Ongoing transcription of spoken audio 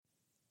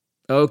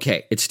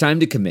Okay, it's time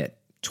to commit.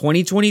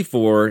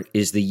 2024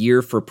 is the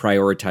year for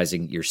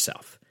prioritizing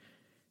yourself.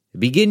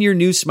 Begin your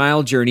new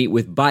smile journey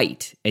with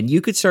Byte, and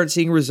you could start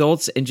seeing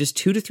results in just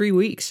 2 to 3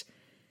 weeks.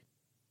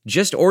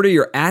 Just order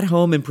your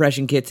at-home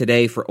impression kit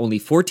today for only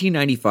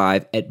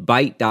 $14.95 at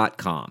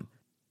Byte.com.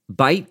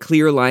 Byte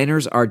clear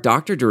liners are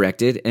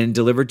doctor-directed and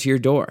delivered to your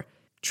door.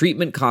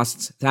 Treatment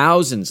costs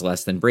thousands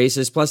less than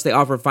braces, plus they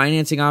offer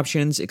financing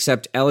options,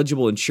 accept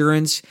eligible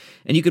insurance,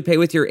 and you could pay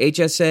with your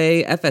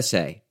HSA,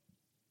 FSA.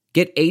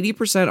 Get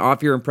 80%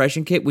 off your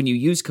impression kit when you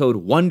use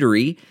code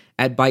WONDERY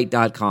at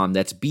Byte.com.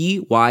 That's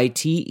BYTE.com.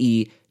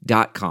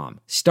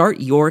 Start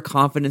your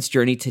confidence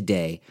journey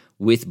today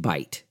with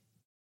Byte.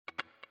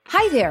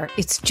 Hi there,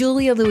 it's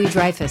Julia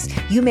Louis-Dreyfus.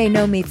 You may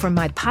know me from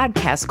my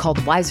podcast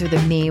called Wiser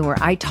Than Me, where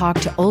I talk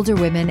to older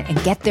women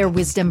and get their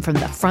wisdom from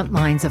the front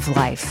lines of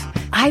life.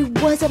 I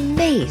was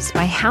amazed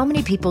by how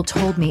many people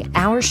told me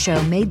our show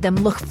made them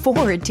look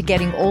forward to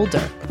getting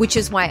older, which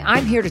is why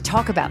I'm here to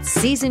talk about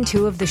season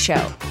 2 of the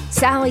show.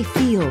 Sally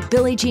Field,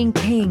 Billie Jean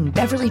King,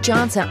 Beverly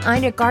Johnson,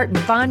 Ina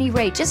Garten, Bonnie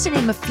Raitt, just to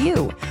name a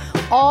few.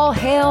 All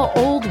hail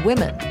old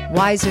women.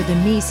 Wiser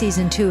Than Me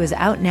season 2 is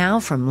out now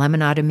from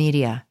Lemonada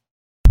Media.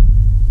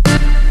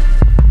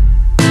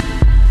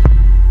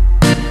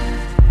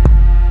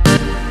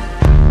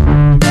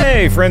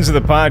 Hey, friends of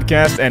the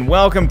podcast, and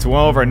welcome to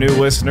all of our new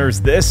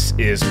listeners. This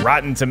is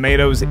Rotten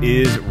Tomatoes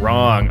is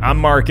Wrong. I'm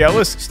Mark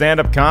Ellis,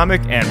 stand-up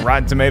comic and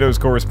Rotten Tomatoes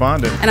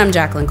correspondent. And I'm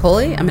Jacqueline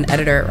Coley. I'm an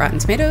editor at Rotten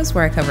Tomatoes,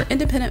 where I cover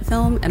independent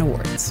film and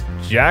awards.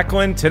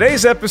 Jacqueline,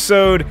 today's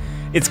episode,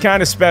 it's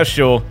kind of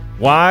special.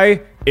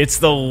 Why? It's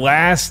the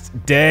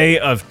last day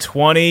of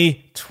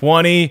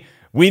 2020.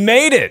 We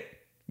made it.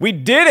 We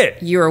did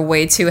it. You are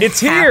way too happy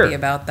here.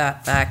 about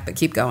that fact, but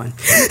keep going.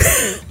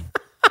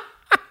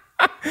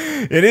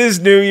 It is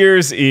New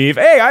Year's Eve.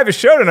 Hey, I have a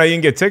show tonight you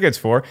can get tickets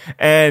for.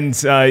 And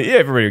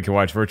everybody can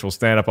watch virtual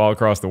stand-up all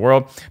across the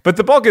world. But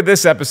the bulk of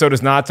this episode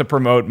is not to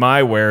promote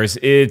my wares.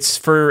 It's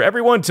for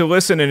everyone to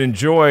listen and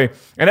enjoy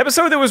an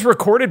episode that was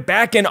recorded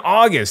back in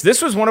August.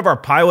 This was one of our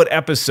pilot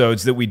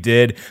episodes that we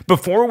did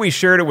before we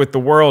shared it with the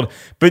world.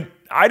 But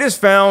I just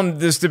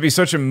found this to be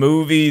such a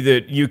movie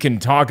that you can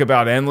talk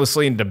about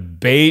endlessly and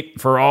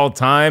debate for all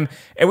time.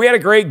 And we had a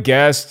great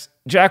guest.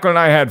 Jacqueline and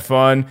I had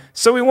fun,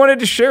 so we wanted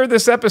to share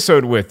this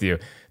episode with you.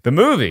 The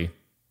movie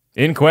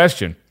in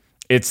question,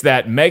 it's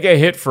that mega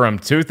hit from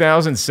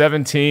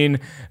 2017,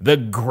 The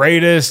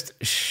Greatest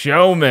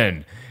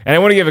Showman. And I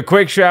want to give a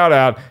quick shout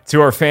out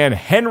to our fan,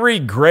 Henry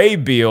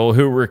Graybeal,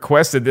 who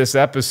requested this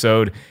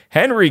episode.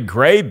 Henry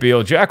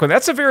Graybeal, Jacqueline,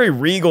 that's a very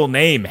regal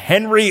name,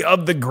 Henry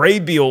of the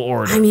Graybeal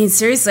Order. I mean,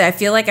 seriously, I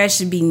feel like I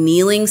should be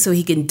kneeling so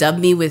he can dub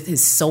me with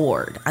his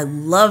sword. I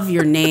love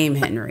your name,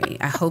 Henry.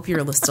 I hope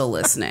you're still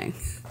listening.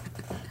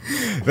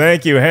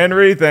 Thank you,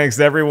 Henry. Thanks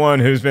to everyone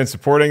who's been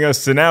supporting us.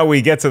 So now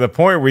we get to the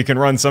point where we can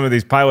run some of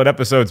these pilot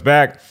episodes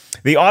back.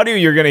 The audio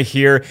you're going to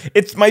hear,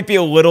 it might be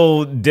a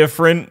little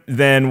different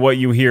than what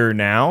you hear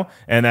now,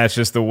 and that's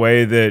just the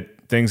way that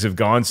things have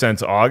gone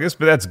since August,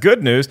 but that's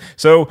good news.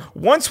 So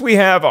once we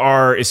have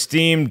our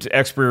esteemed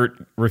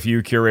expert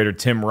review curator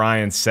Tim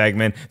Ryan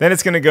segment, then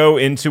it's going to go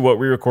into what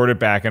we recorded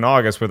back in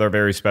August with our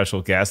very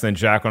special guest. Then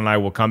Jacqueline and I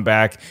will come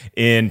back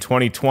in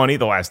 2020,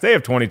 the last day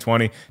of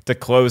 2020, to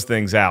close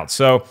things out.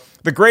 So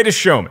The Greatest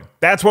Showman,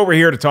 that's what we're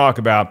here to talk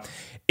about.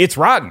 It's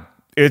rotten.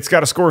 It's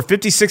got a score of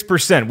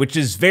 56%, which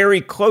is very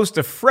close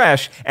to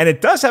fresh, and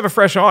it does have a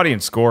fresh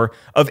audience score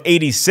of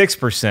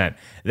 86%.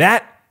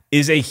 That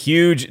is a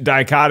huge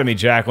dichotomy,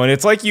 Jacqueline.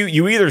 It's like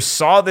you either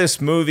saw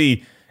this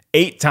movie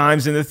 8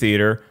 times in the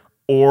theater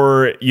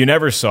or you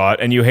never saw it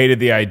and you hated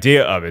the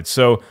idea of it.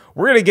 So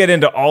we're going to get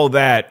into all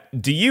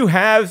that. Do you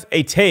have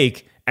a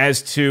take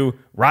as to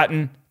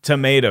Rotten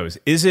Tomatoes?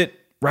 Is it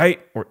right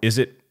or is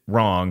it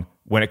wrong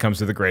when it comes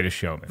to The Greatest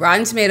Showman?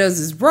 Rotten Tomatoes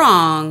is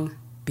wrong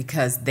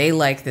because they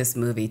like this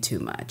movie too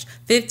much.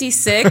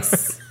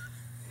 56.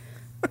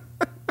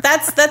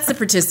 That's the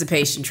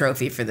participation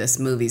trophy for this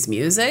movie's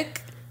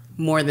music.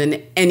 More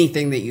than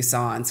anything that you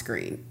saw on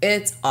screen.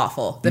 It's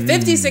awful. The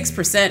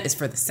 56% is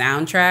for the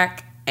soundtrack,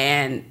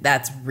 and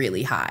that's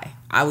really high.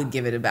 I would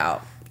give it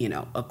about,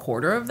 a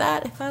quarter of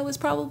that if I was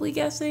probably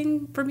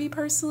guessing, for me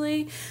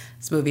personally.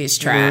 This movie is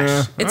trash.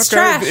 Yeah, it's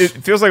trash. It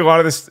feels like a lot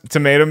of this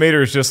tomato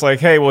meter is just like,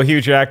 hey, well,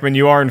 Hugh Jackman,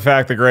 you are in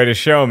fact the greatest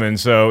showman,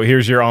 so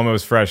here's your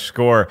almost fresh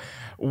score.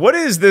 What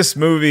is this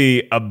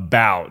movie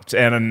about?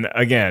 And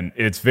again,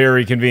 it's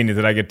very convenient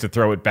that I get to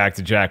throw it back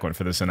to Jacqueline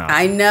for the synopsis.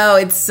 I know,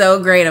 it's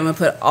so great. I'm going to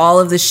put all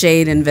of the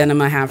shade and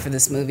venom I have for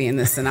this movie in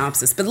this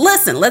synopsis. But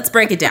listen, let's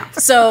break it down.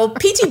 So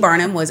P.T.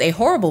 Barnum was a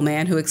horrible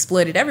man who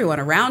exploited everyone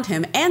around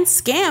him and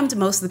scammed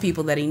most of the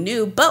people that he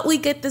knew. But we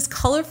get this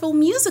colorful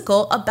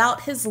musical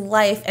about his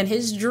life and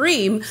his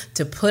dream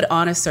to put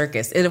on a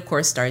circus. It, of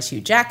course, stars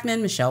Hugh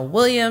Jackman, Michelle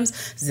Williams,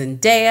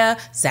 Zendaya,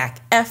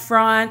 Zac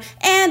Efron,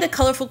 and a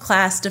colorful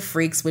cast of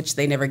freaks freaks, which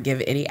they never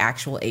give any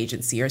actual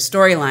agency or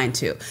storyline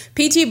to.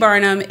 P.T.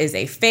 Barnum is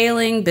a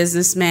failing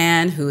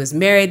businessman who has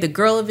married the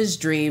girl of his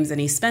dreams,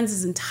 and he spends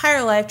his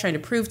entire life trying to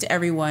prove to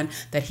everyone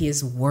that he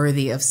is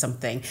worthy of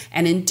something.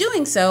 And in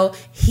doing so,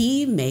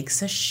 he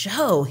makes a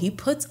show. He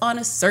puts on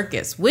a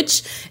circus,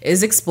 which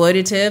is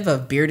exploitative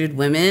of bearded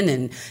women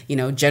and,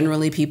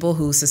 generally people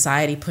who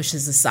society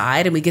pushes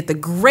aside. And we get the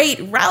great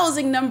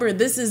rousing number,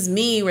 This Is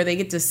Me, where they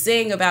get to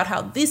sing about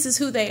how this is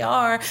who they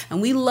are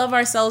and we love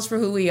ourselves for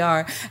who we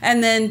are.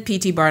 And then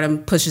P.T.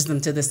 Barnum pushes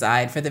them to the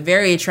side for the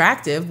very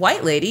attractive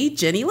white lady,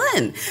 Jenny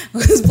Lynn,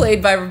 who's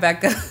played by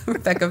Rebecca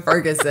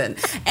Ferguson.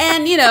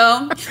 And,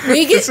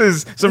 we get... This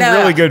is some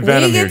really good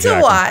venom we here, get to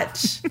Jacqueline.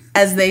 watch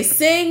as they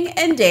sing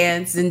and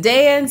dance,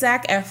 Zendaya and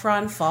Zac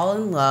Efron fall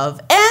in love.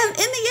 And in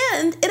the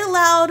end, it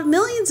allowed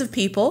millions of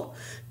people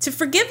to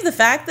forgive the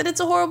fact that it's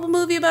a horrible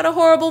movie about a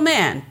horrible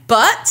man.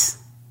 But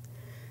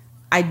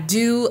I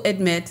do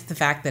admit the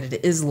fact that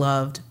it is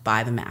loved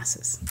by the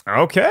masses.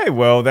 Okay,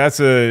 well, that's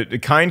a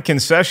kind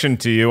concession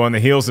to you on the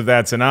heels of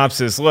that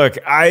synopsis. Look,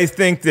 I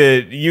think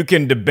that you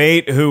can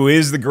debate who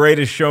is the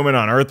greatest showman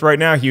on earth right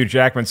now. Hugh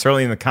Jackman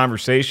certainly in the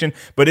conversation.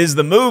 But is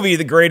the movie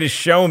The Greatest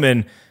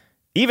Showman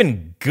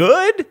even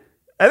good?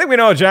 I think we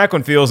know how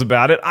Jacqueline feels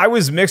about it. I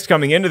was mixed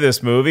coming into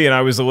this movie, and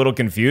I was a little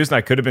confused, and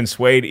I could have been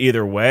swayed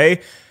either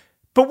way.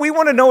 But we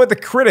want to know what the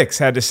critics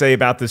had to say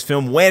about this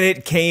film when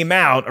it came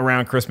out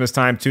around Christmas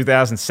time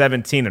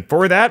 2017. And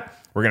for that,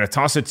 we're going to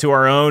toss it to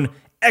our own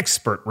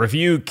expert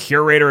review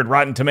curator at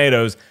Rotten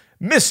Tomatoes,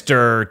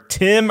 Mr.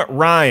 Tim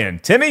Ryan.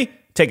 Timmy,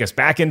 take us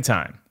back in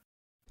time.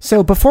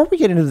 So before we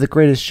get into The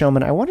Greatest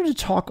Showman, I wanted to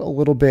talk a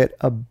little bit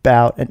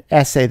about an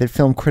essay that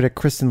film critic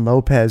Kristen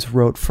Lopez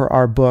wrote for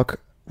our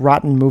book,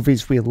 Rotten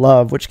Movies We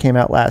Love, which came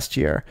out last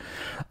year.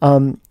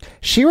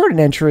 She wrote an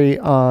entry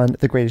on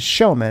The Greatest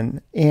Showman,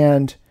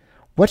 and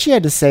what she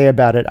had to say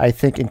about it, I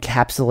think,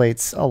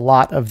 encapsulates a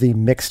lot of the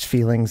mixed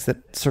feelings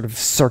that sort of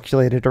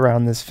circulated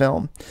around this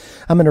film.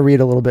 I'm going to read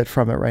a little bit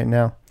from it right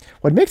now.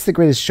 What makes The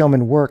Greatest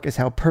Showman work is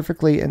how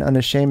perfectly and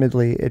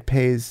unashamedly it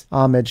pays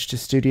homage to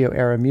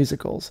studio-era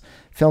musicals.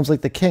 Films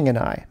like The King and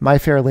I, My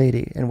Fair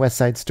Lady, and West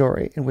Side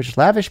Story, in which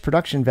lavish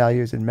production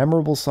values and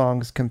memorable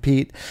songs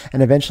compete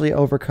and eventually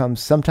overcome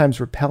sometimes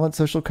repellent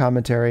social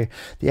commentary,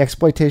 the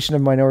exploitation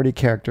of minority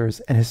characters,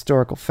 and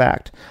historical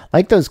fact.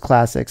 Like those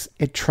classics,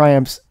 it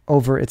triumphs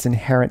over its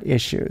inherent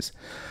issues.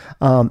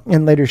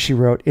 And later she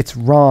wrote, it's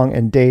wrong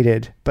and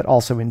dated, but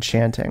also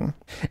enchanting.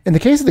 In the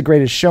case of The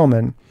Greatest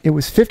Showman, it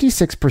was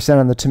 56%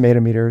 on the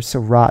tomato meter, so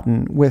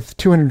rotten, with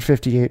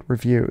 258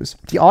 reviews.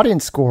 The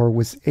audience score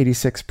was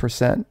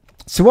 86%.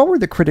 So what were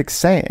the critics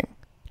saying?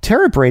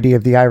 Tara Brady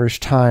of the Irish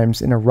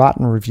Times in a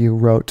rotten review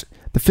wrote,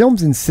 the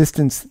film's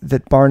insistence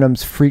that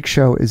Barnum's freak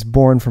show is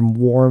born from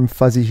warm,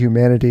 fuzzy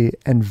humanity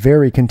and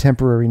very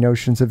contemporary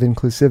notions of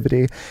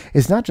inclusivity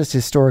is not just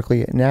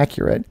historically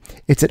inaccurate,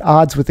 it's at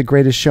odds with The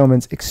Greatest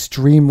Showman's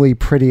extremely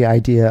pretty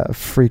idea of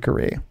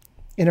freakery.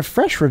 In a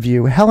fresh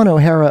review, Helen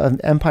O'Hara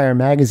of Empire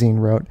magazine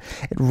wrote,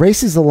 it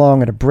races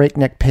along at a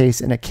breakneck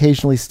pace and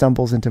occasionally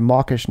stumbles into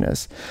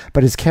mawkishness,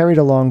 but is carried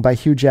along by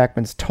Hugh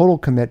Jackman's total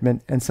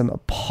commitment and some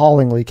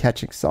appallingly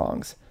catching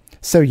songs.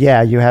 So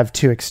yeah, you have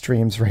two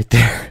extremes right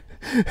there.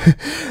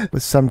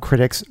 With some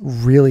critics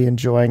really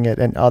enjoying it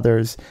and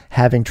others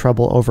having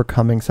trouble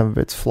overcoming some of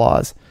its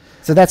flaws.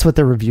 So that's what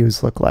the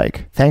reviews look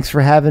like. Thanks for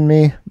having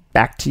me.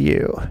 Back to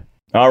you.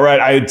 All right.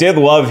 I did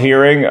love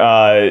hearing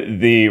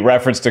the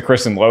reference to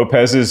Kristen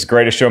Lopez's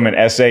Greatest Showman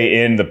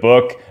essay in the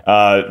book,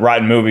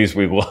 Rotten Movies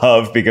We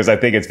Love, because I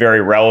think it's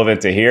very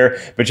relevant to hear.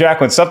 But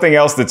Jacqueline, something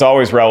else that's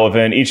always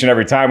relevant each and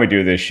every time we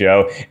do this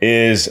show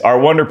is our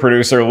wonder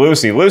producer,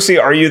 Lucy. Lucy,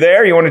 are you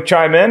there? You want to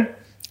chime in?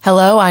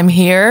 Hello, I'm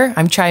here.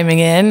 I'm chiming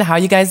in. How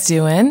you guys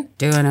doing?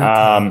 Doing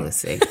okay,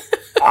 Lucy.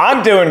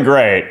 I'm doing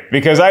great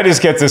because I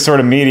just get to sort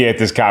of mediate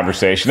this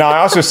conversation. Now, I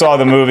also saw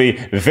the movie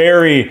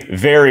very,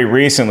 very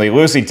recently.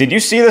 Lucy, did you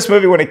see this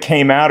movie when it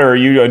came out, or are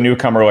you a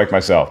newcomer like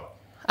myself?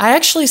 I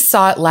actually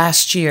saw it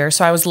last year,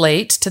 so I was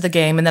late to the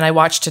game, and then I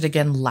watched it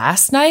again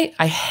last night.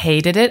 I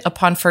hated it.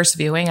 Upon first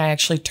viewing, I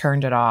actually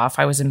turned it off.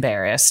 I was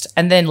embarrassed.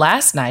 And then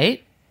last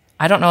night,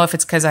 I don't know if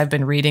it's because I've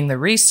been reading the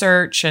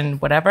research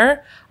and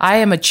whatever, I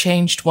am a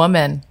changed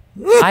woman.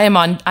 I am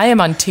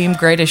on Team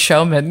Greatest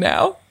Showman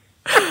now.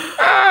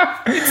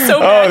 It's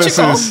so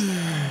magical.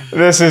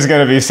 This is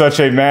going to be such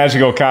a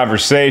magical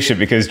conversation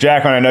because,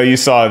 Jacqueline, I know you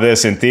saw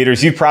this in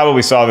theaters. You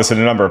probably saw this in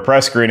a number of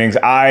press screenings.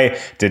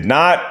 I did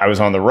not. I was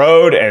on the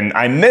road and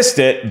I missed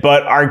it.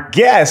 But our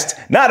guest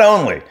not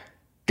only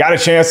got a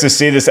chance to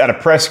see this at a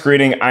press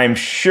screening, I'm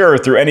sure,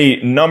 through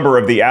any number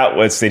of the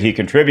outlets that he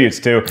contributes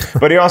to.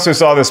 But he also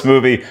saw this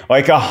movie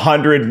like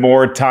 100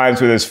 more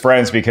times with his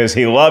friends because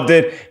he loved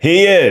it.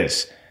 He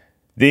is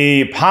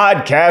the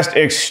podcast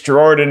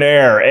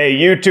extraordinaire, a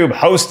YouTube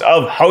host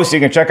of hosts. You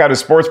can check out his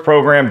sports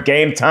program,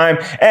 Game Time.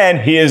 And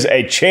he is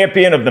a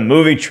champion of the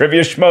movie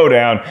Trivia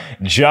Schmodown,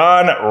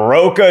 John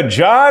Rocha.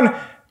 John,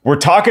 we're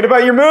talking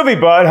about your movie,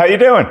 bud. How you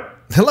doing?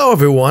 Hello,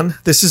 everyone.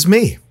 This is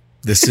me.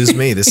 This is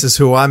me. This is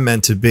who I'm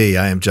meant to be.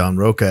 I am John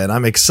Roca, and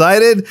I'm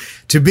excited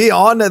to be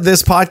on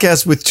this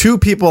podcast with two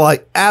people I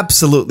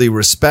absolutely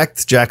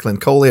respect. Jacqueline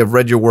Coley, I've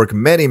read your work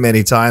many,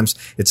 many times.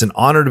 It's an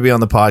honor to be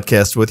on the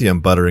podcast with you. I'm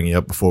buttering you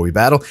up before we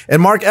battle.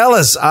 And Mark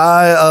Ellis,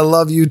 I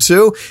love you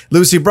too.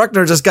 Lucy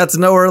Bruckner, just got to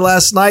know her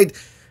last night.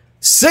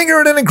 Singer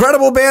in an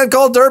incredible band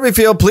called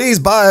Derbyfield. Please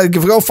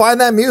go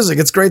find that music.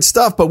 It's great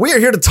stuff. But we are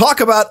here to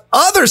talk about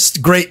other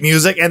great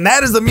music, and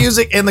that is the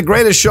music in The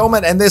Greatest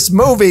Showman and this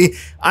movie.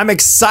 I'm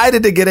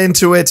excited to get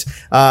into it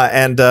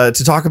and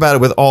to talk about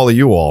it with all of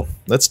you all.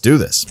 Let's do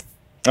this.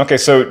 Okay,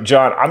 so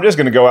John, I'm just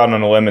going to go out on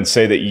a limb and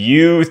say that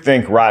you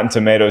think Rotten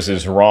Tomatoes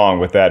is wrong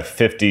with that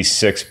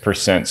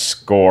 56%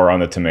 score on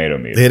the tomato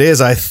meter. It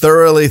is. I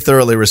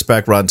thoroughly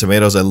respect Rotten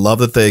Tomatoes. I love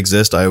that they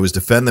exist. I always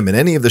defend them in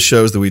any of the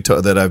shows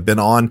that I've been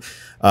on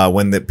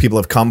when the people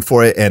have come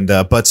for it. And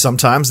but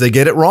sometimes they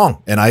get it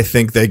wrong, and I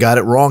think they got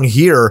it wrong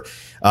here.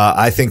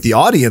 I think the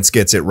audience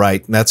gets it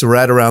right, and that's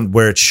right around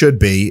where it should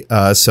be.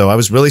 So I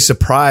was really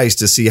surprised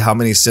to see how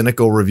many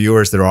cynical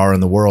reviewers there are in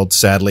the world,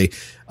 sadly.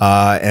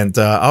 And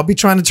I'll be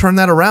trying to turn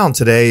that around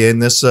today in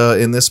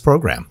this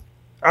program.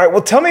 All right,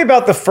 well, tell me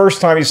about the first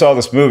time you saw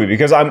this movie,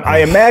 because I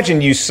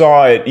imagine you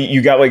saw it,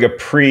 you got like a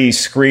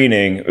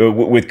pre-screening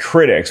with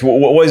critics.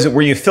 What was it?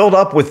 Were you filled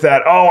up with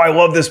that, oh, I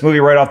love this movie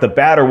right off the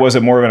bat, or was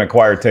it more of an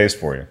acquired taste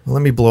for you?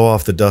 Let me blow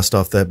off the dust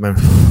off that. Let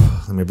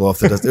me blow off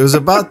the dust. It was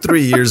about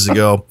 3 years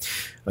ago.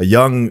 A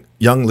young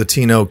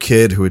Latino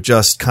kid who had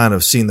just kind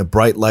of seen the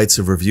bright lights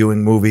of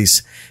reviewing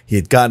movies. He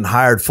had gotten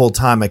hired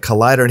full-time at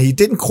Collider, and he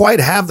didn't quite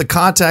have the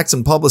contacts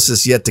and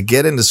publicists yet to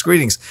get into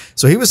screenings.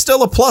 So he was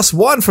still a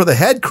 +1 for the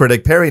head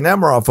critic, Perry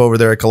Nemiroff, over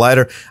there at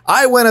Collider.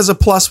 I went as a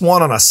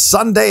 +1 on a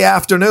Sunday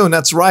afternoon.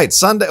 That's right.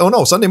 Sunday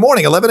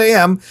morning, 11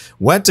 a.m.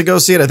 Went to go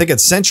see it, I think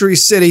at Century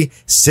City,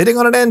 sitting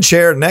on an end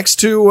chair next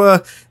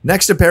to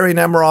Perry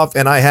Nemiroff,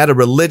 and I had a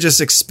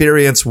religious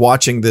experience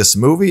watching this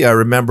movie. I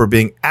remember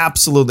being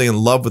absolutely in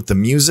love with the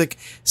music,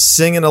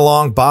 singing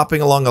along,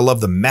 bopping along. I love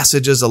the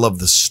messages. I love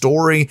the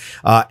story.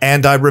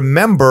 And I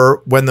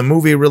remember when the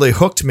movie really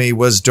hooked me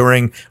was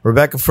during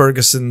Rebecca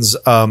Ferguson's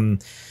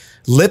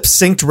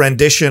lip-synced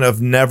rendition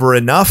of Never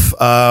Enough.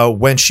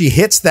 When she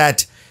hits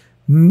that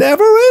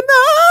Never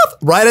Enough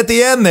right at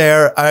the end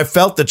there, I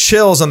felt the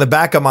chills on the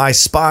back of my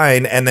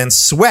spine and then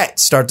sweat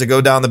start to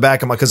go down the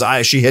back of my, because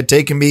she had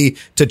taken me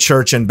to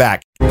church and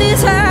back.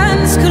 These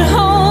hands could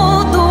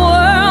hold the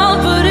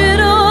world, but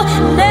it'll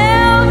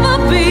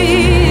never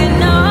be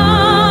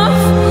enough.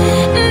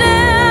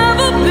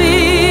 Never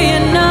be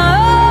enough for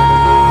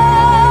me.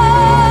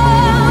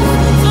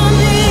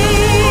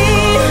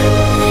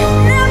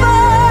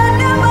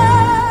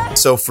 Never.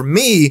 So for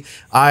me,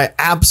 I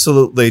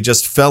absolutely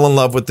just fell in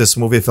love with this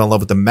movie. I fell in love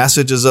with the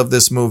messages of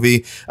this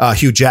movie.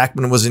 Hugh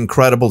Jackman was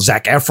incredible.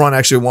 Zac Efron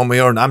actually won me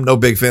over, and I'm no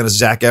big fan of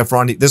Zac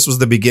Efron. This was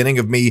the beginning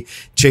of me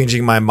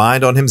changing my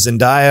mind on him.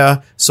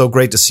 Zendaya, so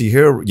great to see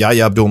her.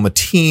 Yahya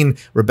Abdul-Mateen,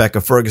 Rebecca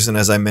Ferguson,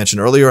 as I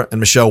mentioned earlier, and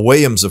Michelle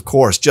Williams, of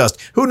course.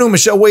 Just who knew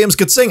Michelle Williams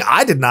could sing?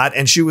 I did not,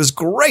 and she was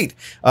great.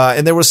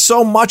 And there was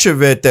so much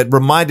of it that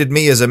reminded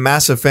me, as a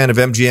massive fan of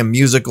MGM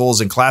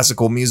musicals and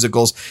classical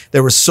musicals,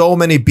 there were so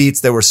many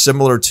beats that were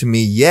similar to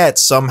me, yet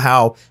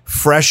somehow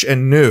fresh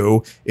and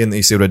new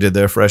you see what I did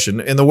there? Fresh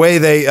and in the way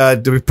they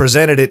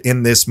presented it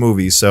in this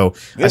movie. So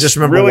I just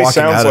remember really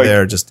walking out of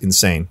there just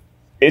insane.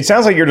 It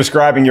sounds like you're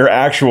describing your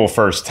actual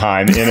first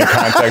time in a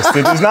context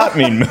that does not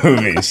mean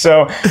movies.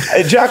 So,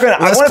 Jacqueline,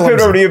 I want to put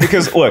it over to you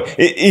because, look,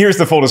 here's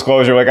the full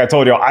disclosure. Like I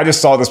told you, I just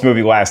saw this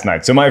movie last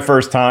night. So my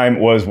first time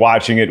was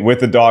watching it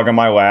with the dog on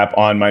my lap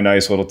on my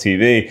nice little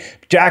TV.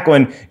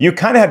 Jacqueline, you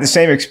kind of had the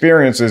same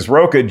experience as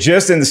Roca,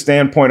 just in the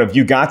standpoint of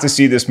you got to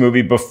see this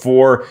movie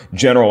before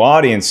general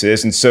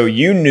audiences. And so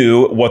you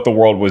knew what the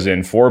world was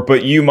in for,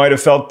 but you might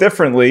have felt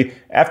differently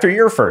after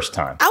your first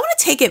time. I want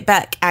to take it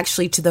back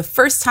actually to the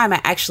first time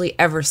I actually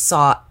ever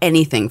saw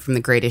anything from The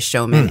Greatest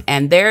Showman.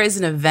 And there is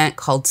an event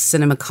called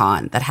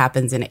CinemaCon that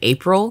happens in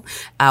April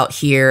out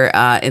here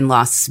in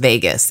Las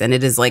Vegas. And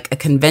it is like a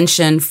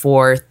convention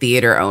for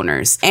theater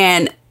owners.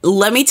 And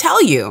let me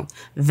tell you,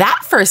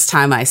 that first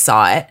time I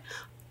saw it,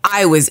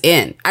 I was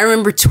in. I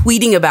remember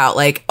tweeting about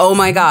like, oh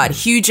my God,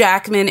 Hugh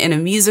Jackman in a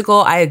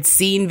musical. I had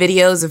seen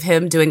videos of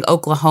him doing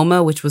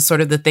Oklahoma, which was sort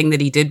of the thing that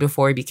he did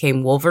before he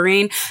became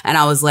Wolverine. And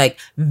I was like,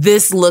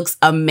 this looks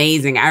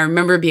amazing. I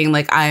remember being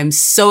like, I am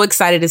so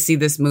excited to see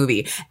this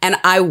movie. And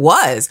I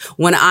was.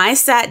 When I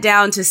sat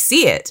down to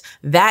see it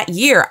that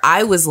year,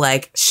 I was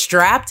like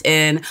strapped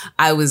in.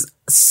 I was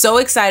so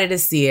excited to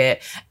see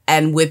it.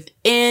 And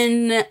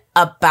within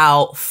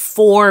about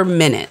 4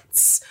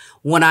 minutes,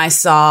 when I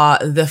saw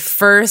the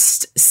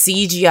first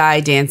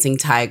CGI dancing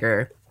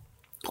tiger,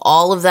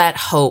 all of that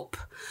hope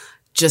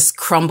just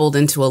crumbled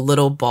into a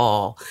little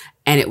ball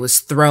and it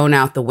was thrown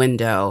out the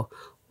window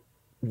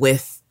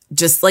with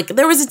just like,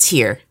 there was a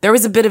tear. There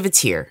was a bit of a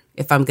tear,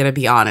 if I'm going to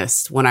be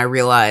honest, when I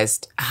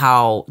realized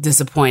how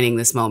disappointing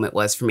this moment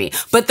was for me.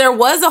 But there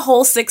was a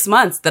whole 6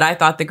 months that I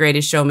thought The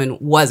Greatest Showman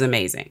was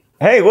amazing.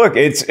 Hey, look,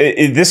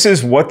 this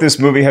is what this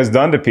movie has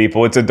done to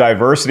people. It's a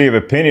diversity of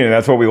opinion, and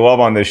that's what we love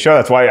on this show.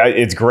 That's why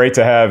it's great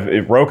to have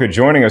Rocha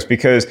joining us,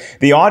 because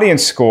the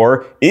audience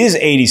score is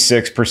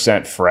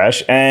 86%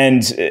 fresh.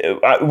 And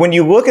when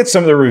you look at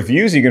some of the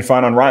reviews you can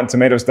find on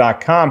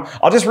RottenTomatoes.com,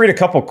 I'll just read a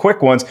couple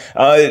quick ones.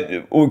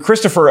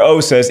 Christopher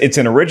O says, it's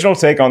an original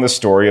take on the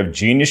story of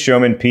genius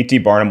showman P.T.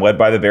 Barnum, led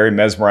by the very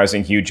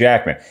mesmerizing Hugh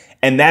Jackman.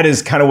 And that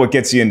is kind of what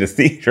gets you into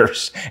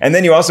theaters. And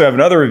then you also have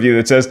another review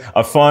that says,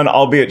 a fun,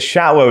 albeit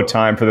shallow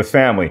time for the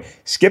family.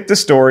 Skip the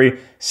story,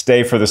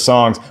 stay for the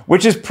songs,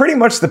 which is pretty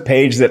much the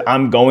page that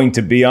I'm going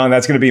to be on.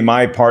 That's going to be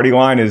my party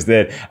line, is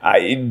that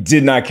I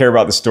did not care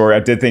about the story. I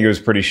did think it was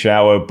pretty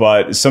shallow,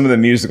 but some of the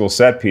musical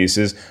set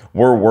pieces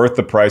were worth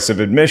the price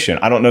of admission.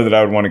 I don't know that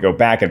I would want to go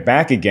back and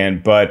back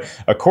again, but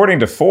according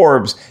to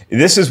Forbes,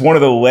 this is one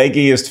of the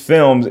leggiest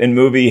films in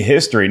movie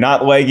history.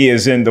 Not leggy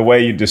as in the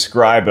way you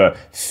describe a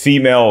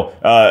female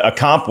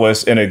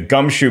accomplice in a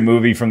gumshoe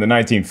movie from the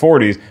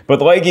 1940s,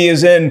 but leggy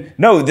as in,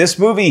 no, this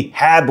movie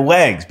had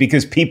legs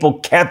because people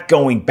kept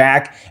going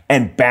back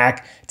and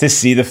back to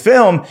see the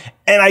film.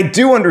 And I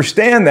do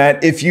understand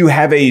that if you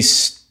have a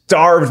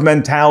starved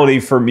mentality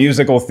for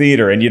musical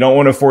theater and you don't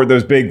want to afford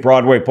those big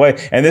Broadway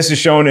plays, and this is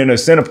shown in a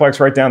Cineplex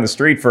right down the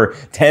street for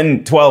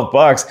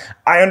 $10-12,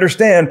 I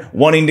understand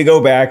wanting to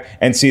go back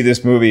and see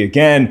this movie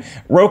again.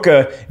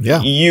 Rocha,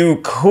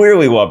 you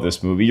clearly love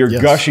this movie. You're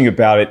gushing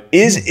about it.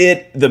 Is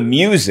it the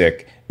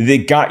music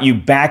that got you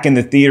back in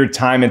the theater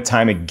time and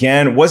time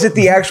again? Was it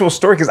the actual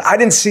story? Because I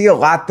didn't see a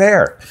lot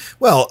there.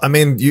 Well, I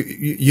mean,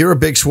 you're a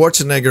big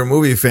Schwarzenegger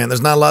movie fan.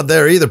 There's not a lot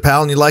there either,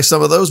 pal, and you like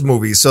some of those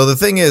movies. So the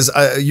thing is,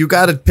 you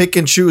got to pick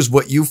and choose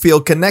what you feel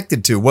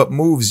connected to, what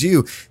moves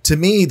you. To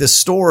me, the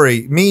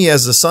story, me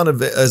as a son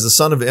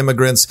of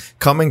immigrants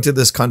coming to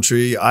this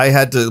country, I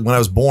had to, when I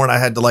was born, I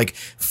had to like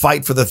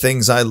fight for the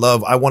things I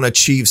love. I want to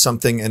achieve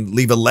something and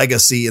leave a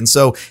legacy. And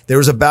so there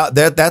was about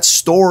that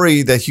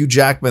story that Hugh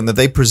Jackman, that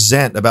they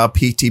present about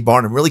P.T.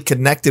 Barnum, really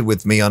connected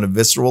with me on a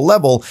visceral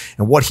level,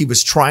 and what he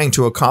was trying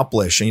to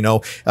accomplish. You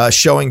know,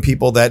 showing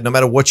people that no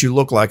matter what you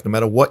look like, no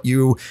matter what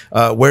you,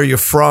 where you're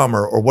from,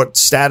 or what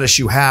status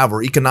you have,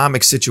 or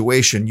economic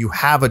situation, you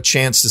have a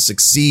chance to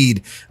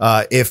succeed.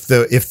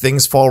 If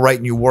things fall right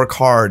and you work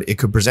hard, it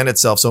could present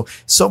itself.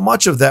 So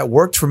much of that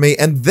worked for me.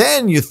 And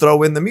then you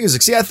throw in the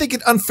music. See, I think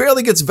it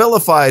unfairly gets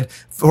vilified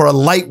for a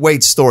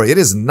lightweight story. It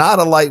is not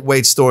a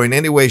lightweight story in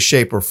any way,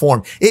 shape, or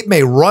form. It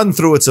may run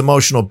through its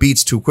emotional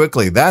beats too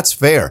quickly. That's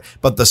fair.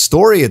 But the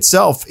story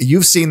itself,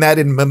 you've seen that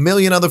in a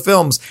million other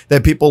films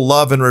that people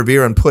love and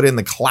revere and put in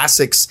the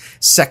classics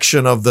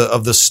section of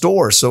the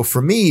store. So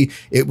for me,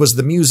 it was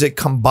the music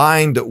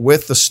combined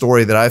with the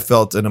story that I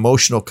felt an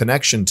emotional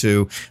connection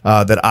to,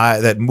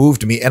 that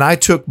moved me. And I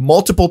took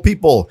multiple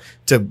people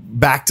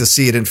back to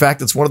see it. In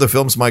fact, it's one of the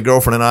films my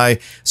girlfriend and I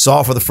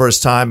saw for the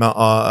first time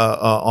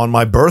on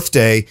my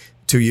birthday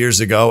 2 years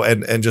ago,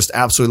 and just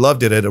absolutely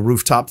loved it at a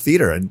rooftop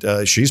theater.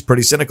 And she's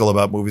pretty cynical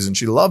about movies, and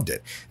she loved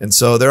it. And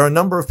so there are a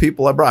number of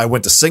people I brought. I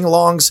went to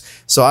sing-alongs.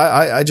 So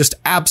I just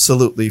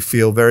absolutely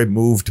feel very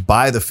moved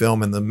by the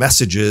film and the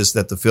messages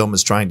that the film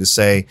is trying to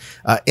say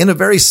in a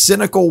very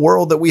cynical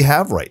world that we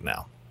have right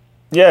now.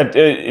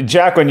 Yeah,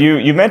 Jacqueline,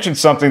 you mentioned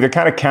something that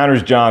kind of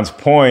counters John's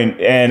point,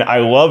 and I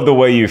love the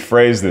way you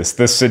phrase this,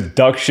 the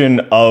seduction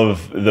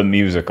of the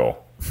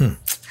musical.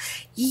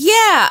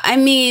 Yeah, I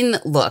mean,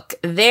 look,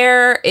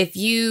 if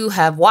you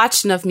have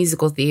watched enough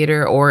musical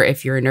theater, or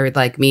if you're a nerd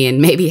like me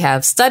and maybe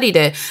have studied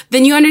it,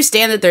 then you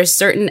understand that there's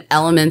certain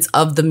elements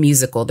of the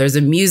musical. There's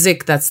a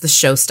music that's the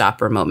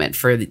showstopper moment.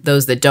 For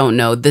those that don't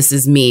know, This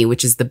Is Me,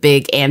 which is the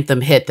big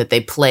anthem hit that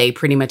they play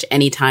pretty much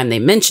anytime they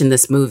mention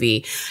this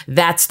movie.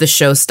 That's the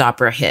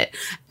showstopper hit.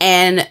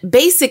 And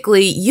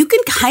basically, you can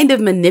kind of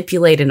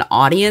manipulate an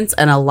audience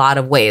in a lot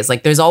of ways.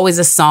 Like, there's always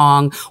a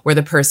song where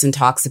the person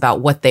talks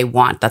about what they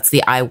want. That's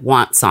the I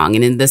Want song.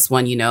 And in this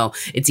one, you know,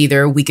 it's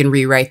either We Can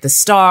Rewrite the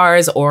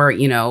Stars, or,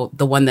 you know,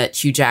 the one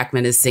that Hugh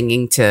Jackman is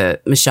singing to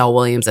Michelle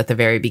Williams at the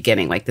very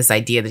beginning, like this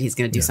idea that he's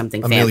going to do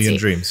something fancy. A Million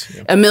Dreams.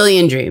 Yeah. A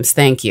Million Dreams.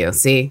 Thank you.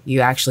 See,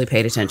 you actually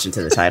paid attention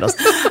to the titles.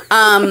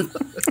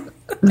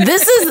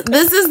 This is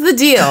the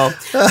deal.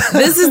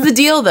 This is the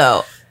deal,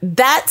 though.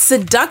 That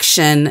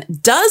seduction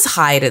does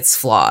hide its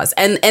flaws.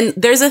 And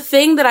there's a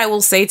thing that I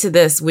will say to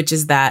this, which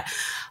is that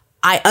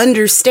I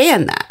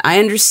understand that. I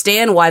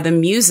understand why the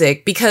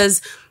music,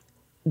 because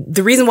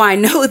the reason why I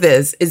know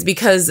this is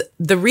because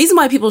the reason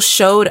why people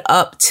showed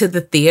up to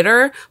the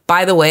theater,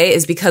 by the way,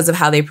 is because of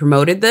how they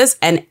promoted this.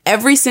 And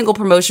every single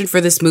promotion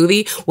for this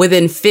movie,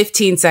 within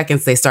 15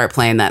 seconds, they start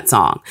playing that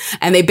song.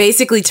 And they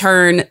basically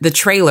turn the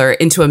trailer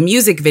into a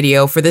music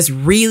video for this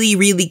really,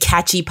 really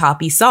catchy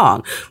poppy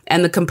song.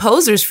 And the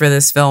composers for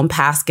this film,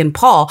 Pasek and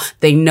Paul,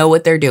 they know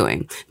what they're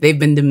doing. They've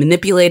been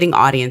manipulating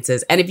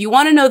audiences. And if you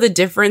want to know the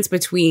difference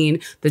between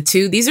the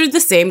two, these are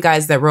the same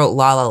guys that wrote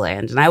La La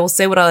Land. And I will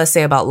say what I'll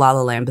say about La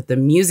La Land, but the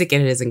music in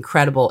it is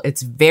incredible.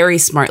 It's very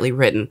smartly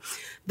written.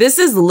 This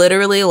is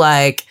literally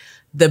like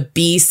the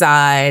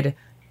B-side,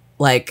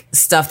 like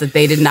stuff that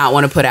they did not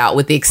want to put out,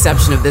 with the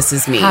exception of This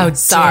Is Me. How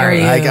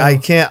Sorry. dare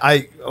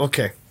you.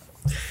 Okay.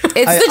 It's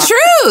the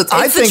truth.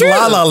 I It's the think truth.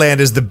 La La Land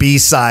is the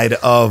B-side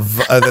of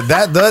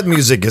that. That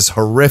music is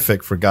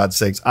horrific, for God's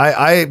sakes.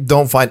 I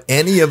don't find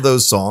any of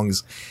those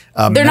songs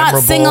They're not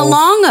memorable. sing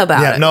along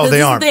about it. No, This they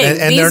is the aren't.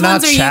 thing. And These they're not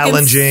ones are you can-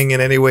 challenging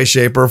in any way,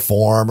 shape, or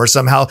form, or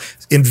somehow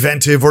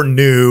inventive or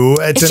new.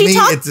 To she me,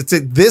 talk-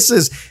 this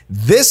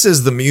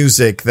is the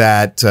music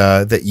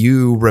that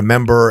you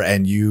remember,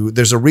 and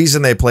there's a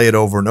reason they play it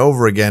over and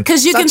over again.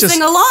 Because you It's not can just-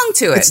 sing along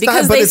to it it's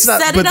because not- they it's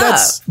not- set but it up.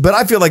 But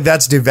I feel like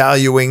that's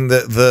devaluing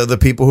the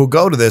people who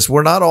go to this.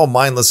 We're not all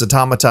mindless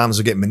automatons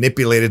who get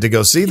manipulated to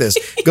go see this.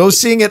 Go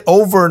seeing it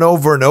over and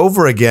over and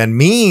over again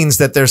means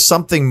that there's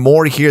something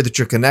more here that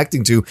you're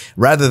connecting to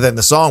rather than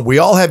the song. We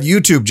all have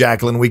YouTube,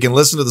 Jacqueline. We can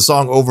listen to the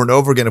song over and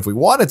over again if we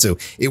wanted to.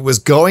 It was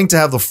going to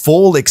have the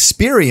full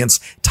experience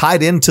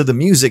tied into the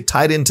music,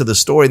 tied into the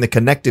story and the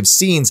connective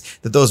scenes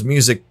that those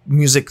music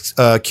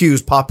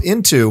cues pop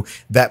into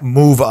that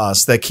move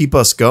us, that keep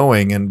us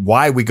going, and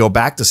why we go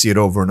back to see it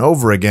over and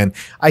over again.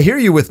 I hear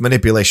you with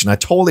manipulation. I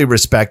totally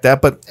respect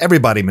that, but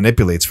everybody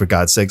manipulates, for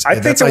God's sakes. I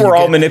think that we're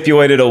all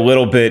manipulated a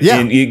little bit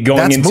in going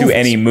that's into movies.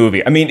 any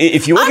movie. I mean,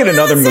 if you look I'm at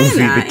another not saying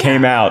movie that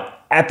came out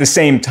at the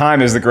same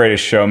time as The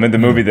Greatest Showman, the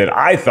movie that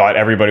I thought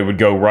everybody would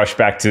go rush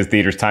back to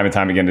theaters time and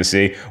time again to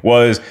see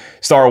was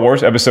Star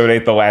Wars Episode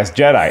 8: The Last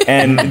Jedi.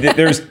 And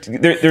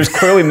there's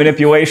clearly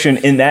manipulation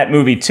in that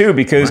movie too,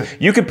 because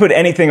you could put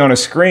anything on a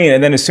screen,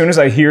 and then as soon as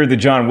I hear the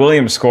John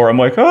Williams score, I'm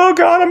like, oh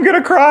God, I'm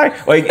gonna cry.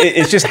 Like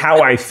it's just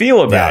how I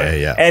feel about it.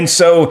 Yeah. And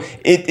so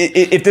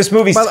if this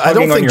movie's But I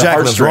tugging don't on think your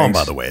Jacqueline's wrong, heartstrings-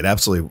 by the way. It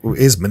absolutely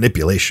is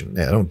manipulation.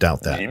 Yeah, I don't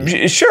doubt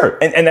that. Sure,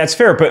 and that's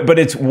fair, but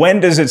it's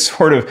when does it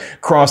sort of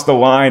cross the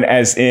line,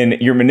 as in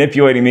you're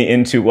manipulating me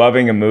into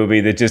loving a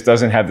movie that just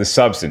doesn't have the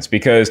substance?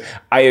 Because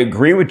I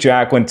agree with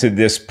Jacqueline to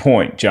this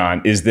point,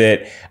 John, is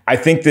that I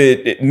think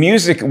that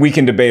music, we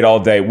can debate all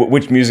day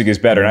which music is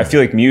better, and I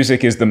feel like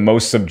music is the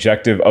most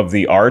subjective of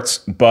the arts,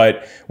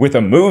 but with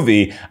a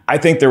movie, I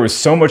think there was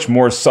so much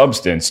more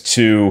substance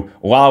to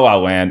La La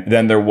Land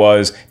than there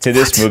was to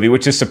this movie,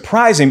 which is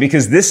surprising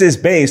because this is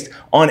based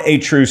on a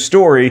true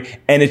story,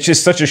 and it's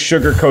just such a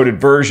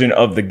sugar-coated version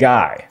of the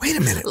guy. Wait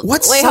a minute.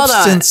 What Wait, hold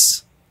on.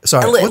 substance?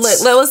 Sorry.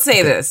 Let's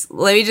say this.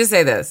 Let me just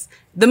say this.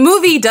 The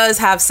movie does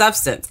have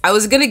substance. I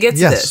was going to get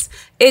to Yes. this.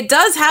 It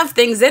does have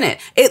things in it.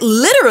 It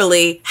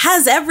literally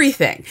has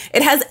everything.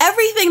 It has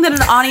everything that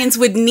an audience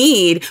would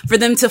need for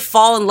them to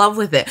fall in love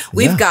with it.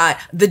 We've got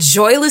the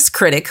joyless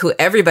critic, who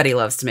everybody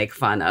loves to make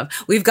fun of.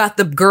 We've got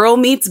the girl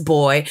meets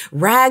boy,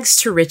 rags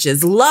to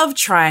riches, love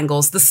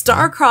triangles, the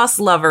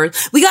star-crossed lovers.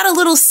 We got a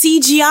little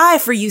CGI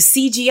for you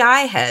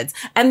CGI heads.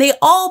 And they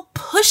all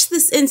push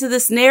this into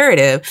this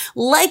narrative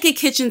like a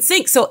kitchen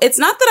sink. So it's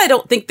not that I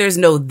don't think there's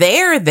no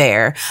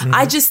there.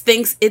 I just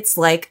think it's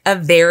like a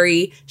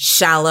very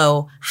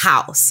shallow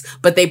house,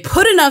 but they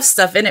put enough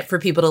stuff in it for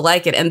people to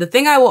like it. And the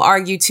thing I will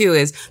argue too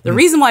is the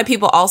reason why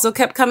people also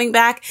kept coming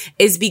back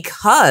is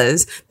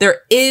because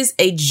there is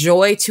a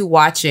joy to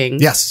watching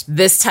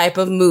this type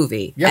of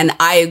movie. And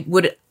I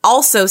would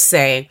also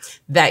say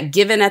that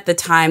given at the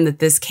time that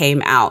this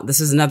came out, this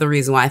is another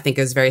reason why I think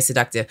it was very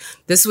seductive.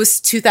 This was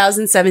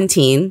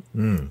 2017.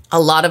 A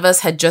lot of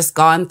us had just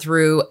gone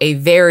through a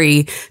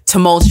very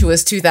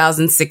tumultuous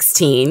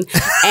 2016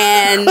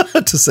 and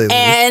to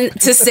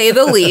say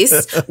the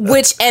least,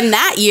 which, and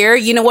that year,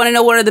 want to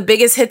know one of the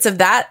biggest hits of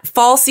that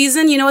fall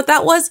season? You know what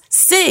that was?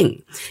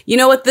 Sing. You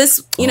know what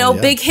this,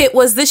 big hit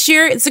was this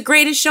year? It's The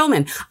Greatest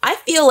Showman. I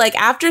feel like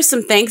after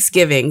some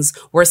Thanksgivings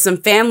where some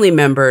family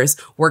members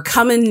were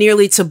coming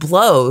nearly to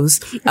blows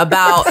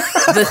about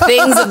the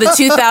things of the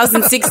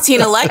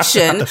 2016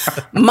 election,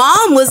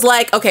 Mom was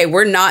like, okay,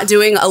 we're not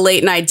doing a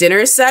late night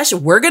dinner sesh.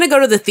 We're going to go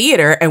to the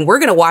theater and we're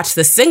going to watch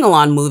the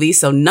sing-along movie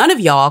so none of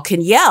y'all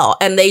can yell.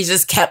 And they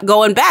just kept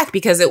going back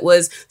because it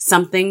was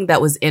something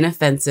that was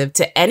inoffensive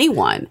to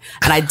anyone.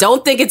 And I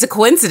don't think it's a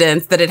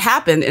coincidence that it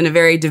happened in a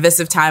very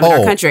divisive time in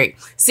our country.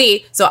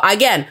 See, so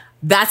again,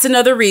 that's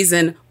another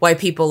reason why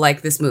people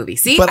like this movie.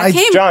 See,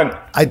 John,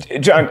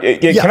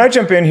 can I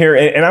jump in here?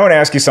 And I want to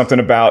ask you something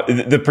about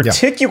the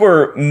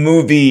particular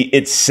movie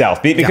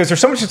itself, because there's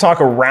so much to talk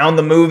around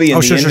the movie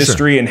and the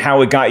industry and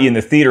how it got you in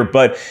the theater.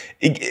 But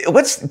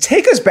let's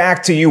take us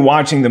back to you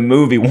watching the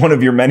movie one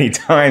of your many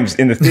times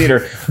in the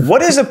theater.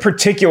 What is a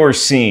particular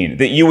scene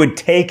that you would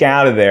take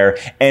out of there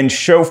and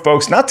show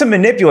folks, not to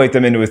manipulate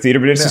them into a theater,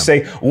 but just to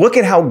say, look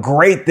at how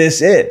great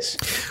this is?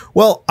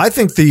 Well, I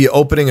think the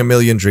opening A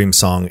Million Dreams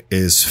song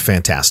is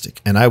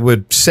fantastic. And I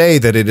would say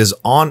that it is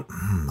on,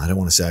 I don't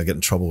want to say I get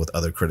in trouble with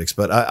other critics,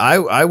 but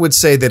I would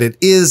say that it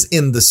is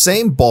in the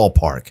same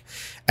ballpark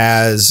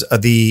as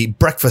the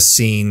breakfast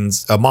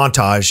scenes, a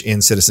montage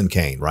in Citizen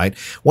Kane, right?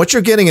 What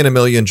you're getting in A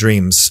Million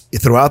Dreams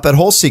throughout that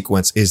whole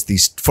sequence is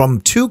these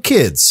from two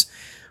kids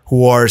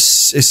who are,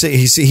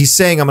 he's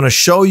saying, I'm going to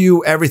show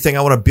you everything.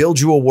 I want to build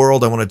you a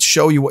world. I want to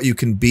show you what you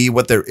can be,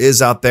 what there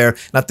is out there,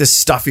 not this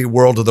stuffy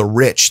world of the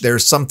rich.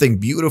 There's something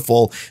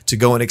beautiful to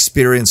go and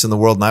experience in the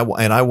world.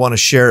 And I want to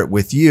share it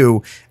with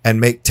you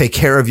and take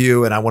care of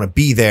you. And I want to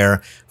be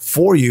there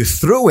for you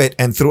through it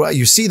and throughout.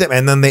 You see them,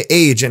 and then they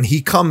age, and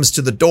he comes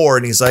to the door,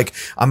 and he's like,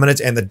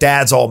 and the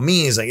dad's all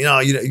mean. He's like,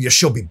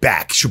 she'll be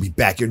back. She'll be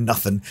back. You're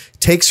nothing.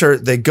 Takes her,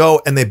 they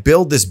go, and they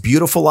build this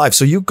beautiful life.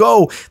 So you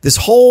go, this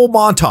whole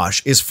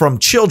montage is from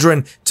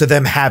children to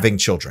them having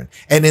children.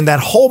 And in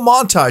that whole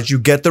montage, you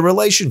get the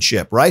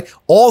relationship, right?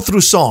 All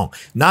through song,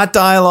 not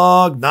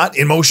dialogue, not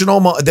emotional.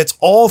 That's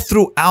all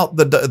throughout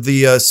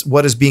the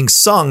what is being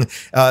sung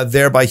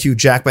there by Hugh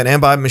Jackman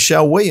and by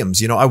Michelle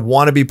Williams. I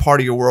want to be part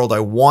of your world. I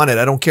want it.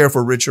 I don't care if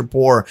we're rich or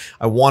poor.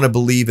 I want to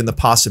believe in the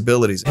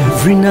possibilities.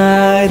 Every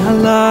night I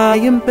lie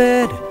in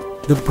bed,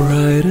 the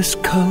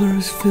brightest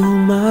colors fill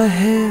my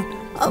head.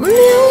 A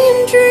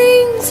million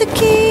dreams are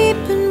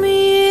keeping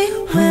me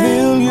awake. A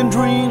million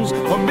dreams.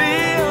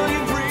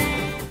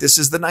 This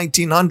is the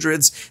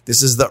 1900s.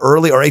 This is the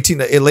early or late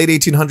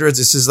 1800s.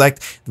 This is like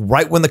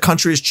right when the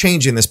country is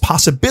changing. This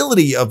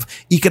possibility of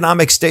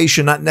economic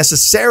station not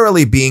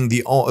necessarily being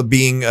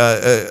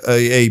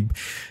a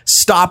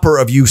stopper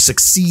of you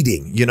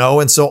succeeding,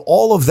 and so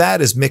all of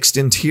that is mixed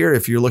into here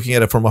if you're looking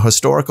at it from a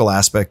historical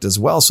aspect as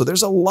well. So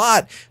there's a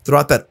lot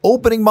throughout that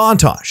opening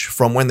montage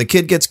from when the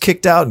kid gets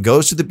kicked out and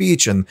goes to the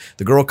beach and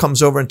the girl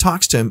comes over and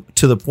talks to him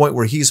to the point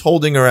where he's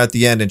holding her at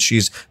the end and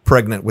she's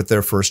pregnant with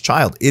their first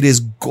child. It is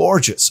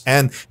gorgeous.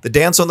 And the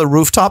dance on the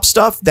rooftop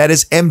stuff, that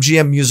is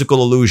MGM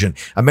Musical Illusion.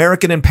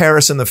 American in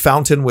Paris in the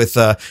Fountain with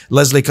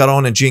Leslie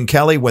Caron and Gene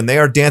Kelly, when they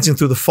are dancing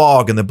through the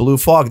fog and the blue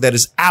fog, that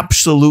is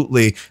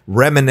absolutely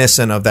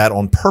reminiscent of that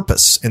on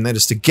purpose, and that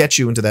is to get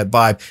you into that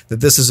vibe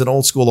that this is an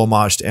old school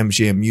homage to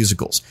MGM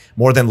musicals,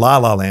 more than La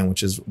La Land,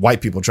 which is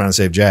white people trying to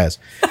save jazz.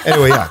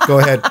 Anyway, yeah, go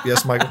ahead.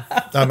 Yes, Michael.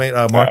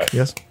 Mark.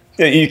 Yes.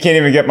 You can't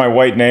even get my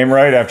white name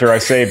right after I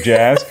saved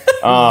jazz.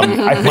 Mark.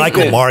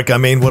 I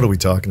mean, what are we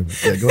talking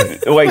about? Yeah, go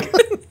ahead. Like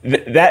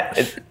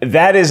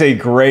that is a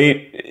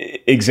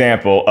great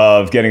example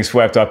of getting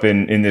swept up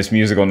in this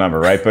musical number,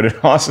 right? But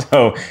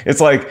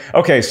it's like,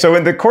 okay, so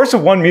in the course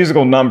of one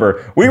musical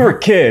number, we were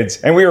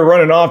kids and we were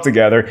running off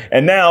together,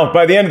 and now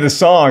by the end of the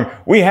song,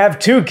 we have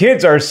two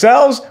kids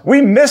ourselves.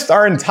 We missed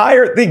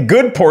the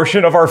good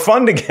portion of our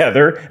fun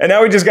together, and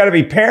now we just got to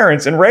be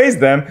parents and raise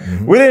them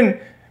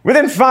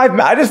Within 5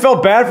 minutes. I just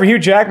felt bad for Hugh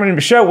Jackman and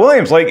Michelle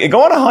Williams. Like,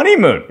 go on a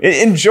honeymoon.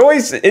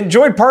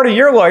 Enjoy part of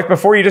your life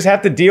before you just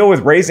have to deal with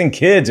raising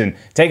kids and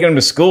taking them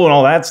to school and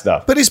all that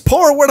stuff. But he's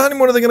poor. What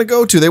honeymoon are they going to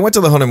go to? They went to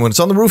the honeymoon. It's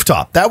on the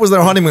rooftop. That was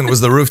their honeymoon, was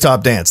the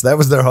rooftop dance. That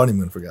was their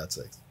honeymoon, for God's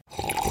sakes.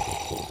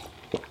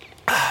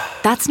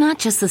 That's not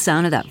just the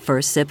sound of that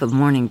first sip of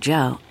Morning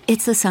Joe.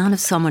 It's the sound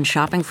of someone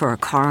shopping for a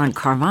car on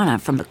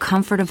Carvana from the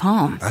comfort of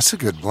home. That's a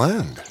good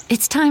blend.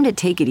 It's time to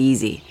take it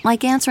easy,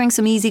 like answering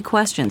some easy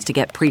questions to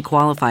get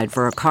pre-qualified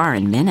for a car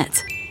in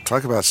minutes.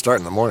 Talk about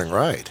starting the morning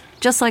right.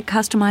 Just like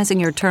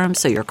customizing your terms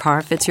so your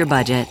car fits your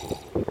budget.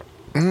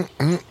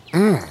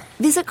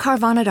 Visit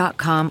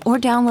Carvana.com or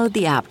download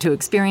the app to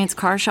experience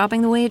car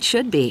shopping the way it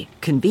should be.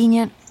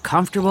 Convenient,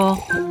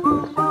 comfortable.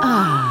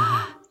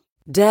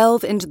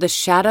 Delve into the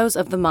shadows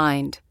of the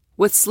mind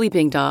with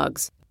Sleeping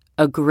Dogs,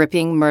 a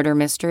gripping murder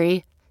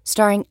mystery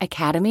starring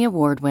Academy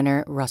Award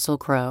winner Russell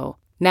Crowe.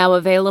 Now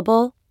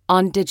available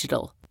on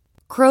digital.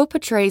 Crowe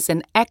portrays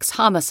an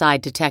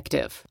ex-homicide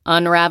detective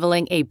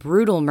unraveling a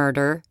brutal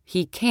murder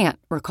he can't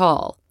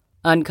recall.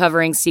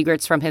 Uncovering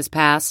secrets from his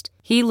past,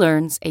 he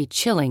learns a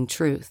chilling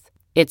truth.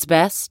 It's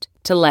best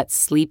to let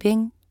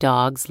sleeping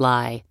dogs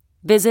lie.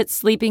 Visit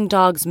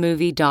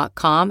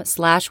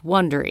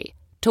sleepingdogsmovie.com/Wondery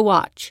to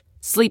watch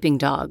Sleeping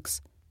Dogs,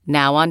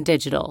 now on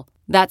digital.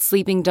 That's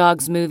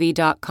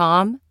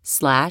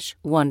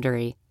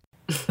sleepingdogsmovie.com/Wondery.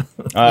 He's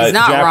not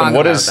Jacqueline, wrong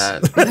about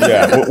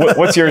that.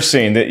 What's your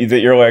scene that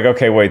you're like,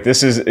 okay, wait,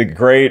 this is a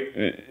great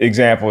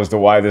example as to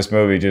why this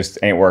movie just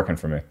ain't working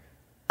for me?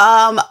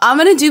 I'm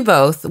going to do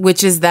both,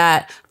 which is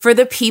that for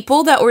the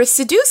people that were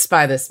seduced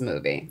by this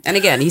movie, and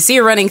again, you see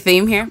a running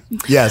theme here?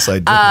 Yes, I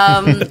do.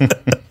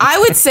 I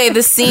would say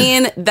the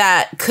scene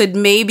that could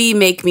maybe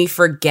make me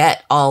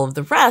forget all of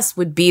the rest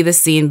would be the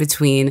scene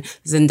between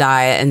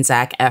Zendaya and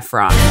Zac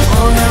Efron. All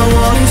I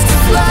want is to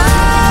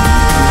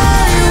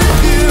fly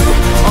with you.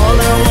 All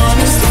I want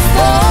is to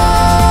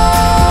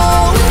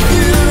fall with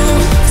you.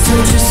 So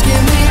just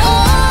give me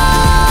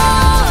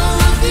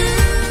all of you.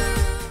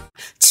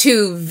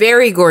 Two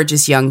very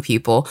gorgeous young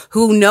people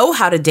who know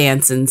how to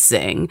dance and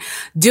sing,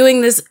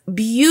 doing this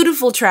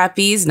beautiful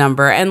trapeze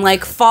number and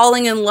like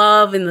falling in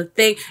love in the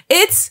thing.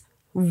 It's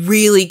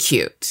really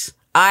cute.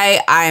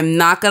 I'm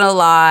not gonna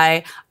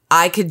lie.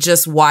 I could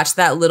just watch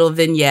that little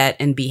vignette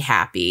and be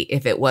happy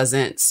if it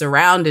wasn't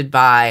surrounded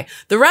by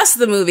the rest of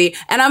the movie.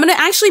 And I'm going to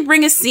actually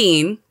bring a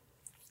scene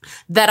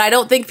that I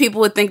don't think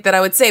people would think that I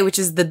would say, which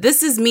is the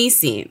This Is Me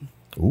scene.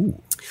 Ooh.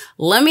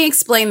 Let me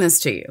explain this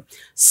to you.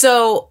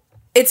 So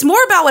it's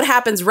more about what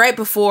happens right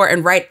before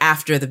and right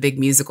after the big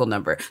musical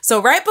number.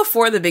 So right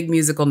before the big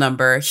musical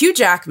number, Hugh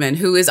Jackman,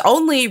 who is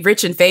only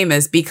rich and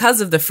famous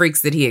because of the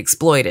freaks that he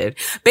exploited,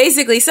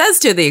 basically says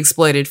to the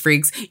exploited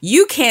freaks,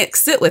 you can't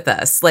sit with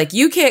us. Like,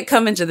 you can't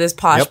come into this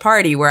posh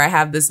party where I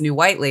have this new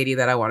white lady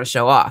that I want to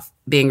show off.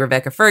 being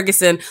Rebecca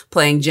Ferguson,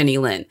 playing Jenny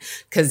Lynn.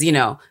 Because, you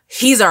know,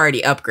 he's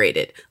already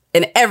upgraded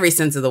in every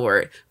sense of the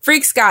word.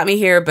 Freaks got me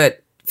here,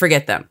 but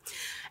forget them.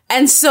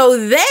 And so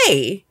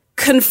they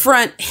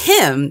confront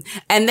him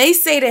and they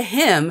say to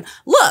him,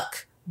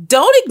 look,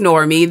 don't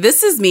ignore me.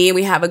 This is me. And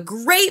we have a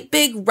great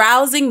big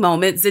rousing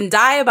moment.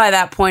 Zendaya by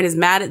that point is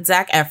mad at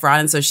Zac Efron.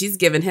 And so she's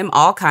given him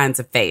all kinds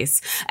of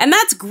face. And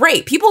that's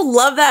great. People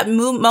love that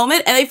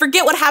moment and they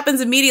forget what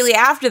happens immediately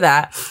after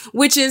that,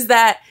 which is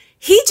that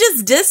he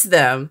just dissed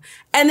them.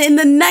 And in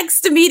the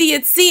next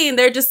immediate scene,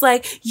 they're just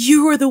like,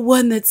 you were the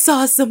one that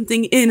saw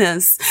something in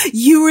us.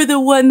 You were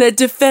the one that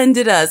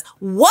defended us.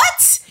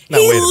 What? No,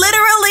 he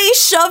literally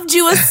shoved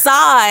you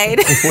aside.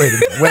 Wait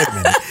a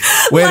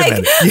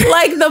minute.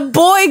 Like the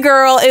boy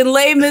girl in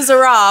Les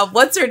Miserables.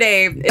 What's her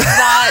name? It's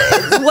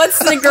not, what's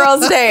the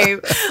girl's name?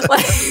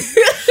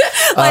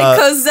 Like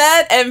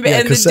Cosette and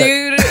Cosette.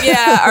 the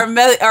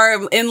dude,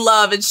 are in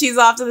love. And she's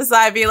off to the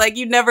side being like,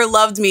 you never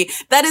loved me.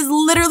 That is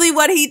literally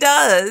what he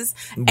does.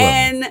 Well.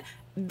 And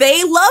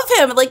they love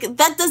him. Like,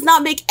 that does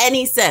not make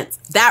any sense.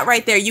 That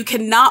right there, you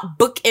cannot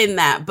book in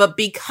that. But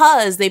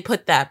because they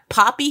put that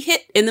poppy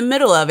hit in the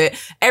middle of it,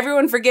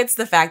 everyone forgets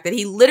the fact that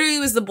he literally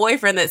was the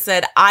boyfriend that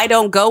said, I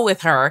don't go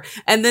with her.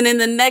 And then in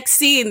the next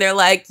scene, they're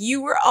like,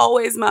 you were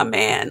always my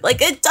man.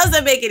 Like, it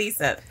doesn't make any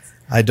sense.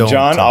 I don't.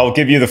 John, I'll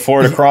give you the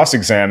floor to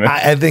cross-examine.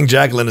 I think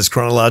Jacqueline is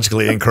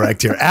chronologically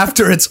incorrect here.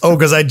 After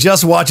because I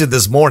just watched it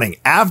this morning.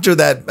 After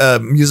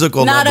that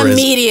musical Not number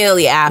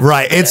immediately after.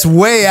 Right. It's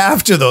way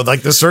after, though.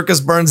 Like, the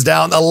circus burns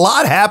down. A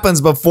lot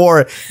happens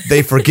before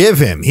they forgive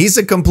him. He's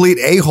a complete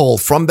a-hole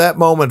from that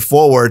moment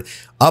forward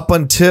up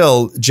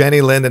until Jenny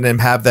Lynn and him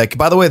have that.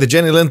 By the way, the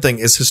Jenny Lynn thing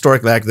is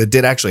historically accurate. That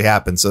did actually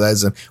happen. So that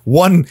is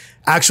one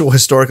actual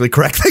historically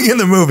correct thing in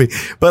the movie.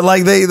 But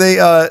like he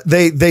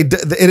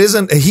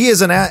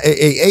is an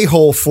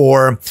a-hole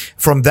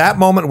from that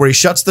moment where he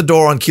shuts the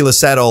door on Keela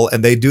Settle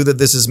and they do that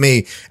This Is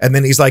Me. And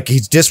then he's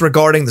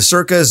disregarding the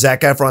circus.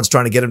 Zac Efron's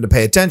trying to get him to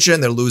pay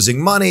attention. They're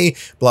losing money,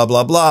 blah,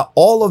 blah, blah.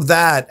 All of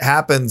that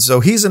happens.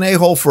 So he's an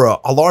a-hole for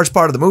a large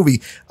part of the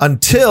movie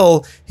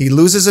until he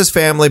loses his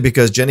family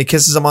because Jenny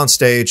kisses him on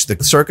stage.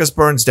 The circus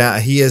burns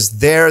down. He is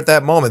there at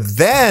that moment.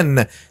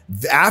 Then,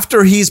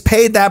 after he's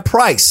paid that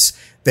price,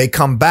 they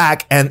come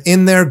back and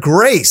in their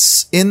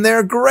grace,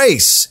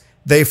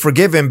 they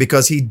forgive him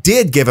because he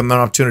did give him an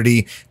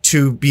opportunity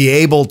to be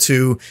able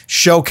to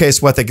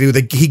showcase what they could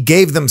do. He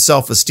gave them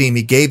self-esteem.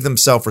 He gave them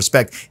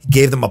self-respect. He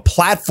gave them a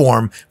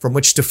platform from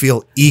which to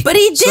feel equal. But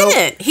he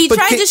didn't. He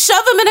tried to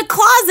shove him in a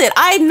closet.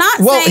 I'm not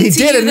saying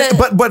to you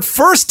that... But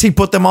first he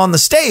put them on the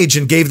stage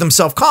and gave them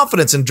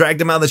self-confidence and dragged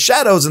them out of the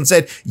shadows and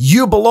said,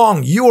 you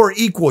belong. You are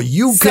equal.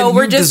 So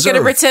we're just going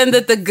to pretend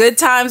that the good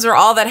times are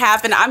all that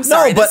happened. I'm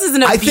sorry. This is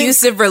an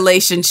abusive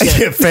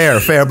relationship.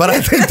 Fair. But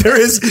I think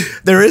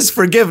there is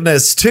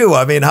forgiveness too.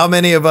 I mean, how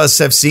many of us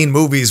have seen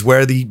movies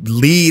where the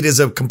lead is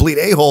a complete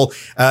a-hole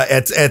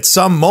at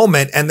some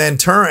moment and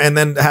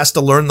then has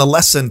to learn the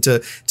lesson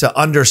to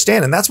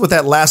understand. And that's what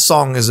that last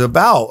song is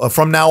about.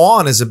 From now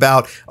on is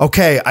about,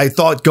 okay, I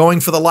thought going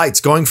for the lights,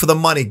 going for the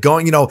money,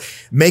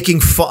 making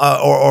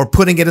fun or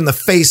putting it in the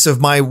face of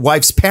my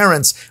wife's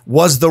parents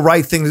was the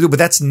right thing to do. But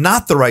that's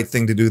not the right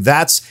thing to do.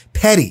 That's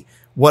petty.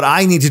 What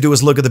I need to do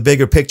is look at the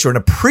bigger picture and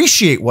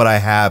appreciate what I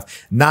have,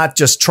 not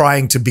just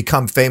trying to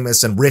become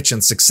famous and rich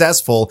and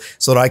successful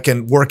so that I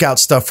can work out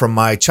stuff from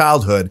my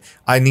childhood.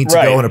 I need to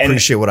go and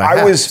appreciate what I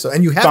have.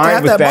 And you have to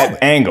have that moment.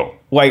 Angle.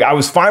 Like, I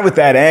was fine with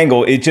that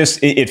angle.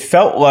 It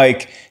felt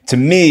like, to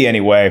me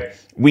anyway,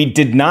 we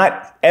did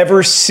not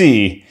ever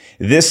see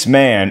this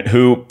man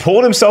who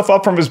pulled himself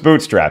up from his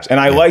bootstraps. And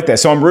I like that.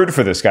 So I'm rooting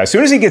for this guy. As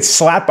soon as he gets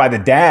slapped by the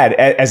dad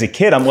as a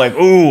kid, I'm like,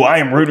 ooh, I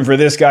am rooting for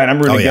this guy and I'm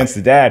rooting against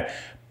the dad.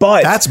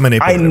 But that's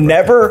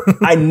manipulative.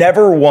 I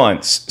never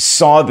once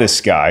saw this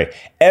guy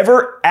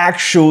ever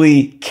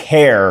actually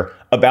care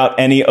about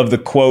any of the,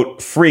 quote,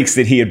 freaks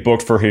that he had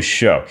booked for his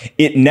show.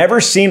 It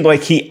never seemed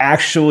like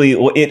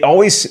it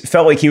always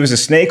felt like he was a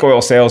snake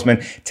oil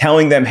salesman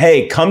telling them,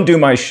 hey, come do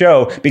my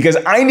show because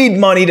I need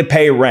money to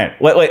pay rent.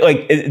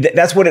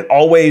 That's what it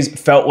always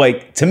felt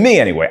like to me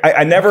anyway.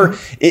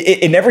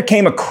 It never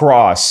came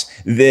across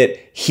that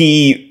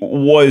he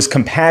was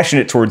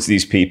compassionate towards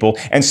these people.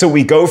 And so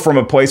we go from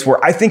a place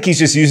where I think he's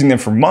just using them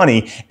for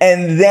money.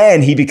 And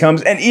then he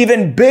becomes an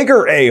even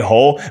bigger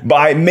a-hole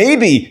by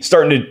maybe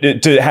starting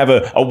to have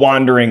a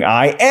wandering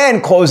eye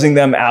and closing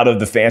them out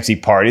of the fancy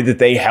party that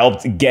they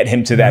helped get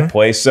him to that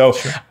place. So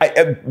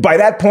by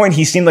that point,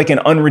 he seemed like an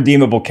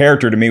unredeemable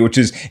character to me, which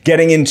is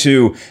getting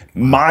into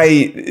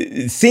my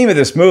theme of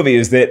this movie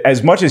is that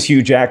as much as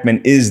Hugh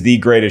Jackman is the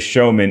greatest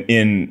showman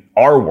in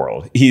our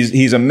world,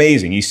 he's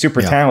amazing. He's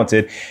super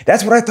talented.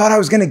 That's what I thought I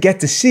was going to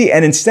get to see.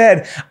 And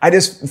instead, I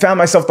just found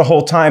myself the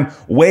whole time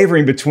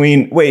wavering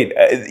between,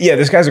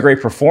 this guy's a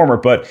great performer,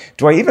 but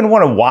do I even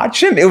want to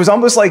watch him? It was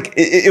almost like,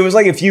 it was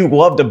like if you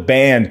loved a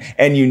band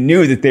and you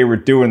knew that they were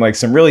doing like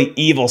some really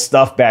evil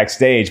stuff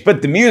backstage,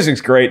 but the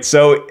music's great.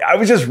 So I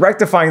was just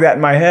rectifying that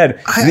in my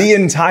head the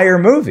entire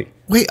movie.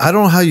 Wait, I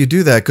don't know how you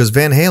do that because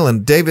Van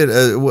Halen, David,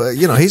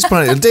 he's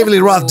probably David Lee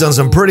Roth done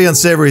some pretty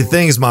unsavory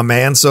things, my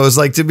man. So it's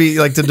like to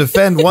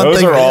defend one Those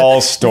thing. Those are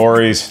all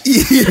stories.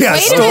 Yeah,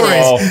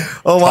 stories.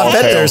 Oh, I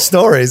bet there's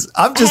stories.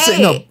 I'm just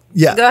saying. No,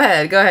 yeah. Go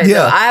ahead. Yeah.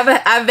 No, I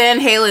have a Van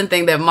Halen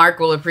thing that Mark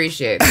will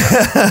appreciate.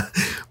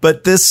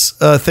 But this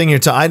thing you're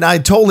talking, I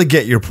totally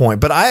get your point.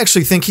 But I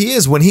actually think he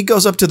is. When he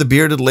goes up to the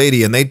bearded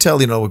lady and they tell,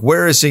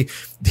 where is he?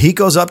 He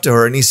goes up to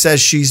her and he says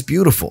she's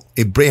beautiful.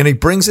 And he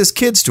brings his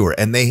kids to her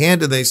and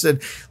they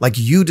said, like,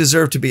 you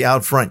deserve to be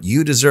out front.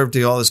 You deserve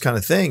to all this kind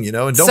of thing, And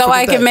don't so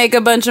I can make a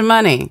bunch of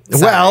money.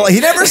 Well, he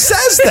never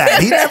says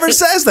that. He never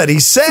says that. He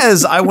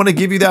says, I want to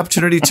give you the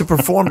opportunity to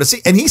perform.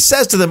 And he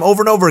says to them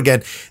over and over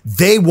again,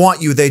 they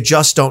want you. They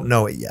just don't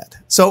know it yet.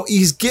 So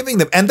he's giving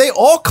them, and they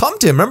all come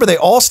to him. Remember, they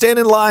all stand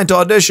in line to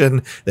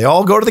audition. They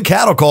all go to the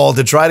cattle call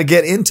to try to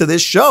get into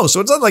this show. So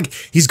it's not like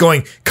he's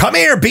going, come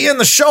here, be in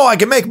the show. I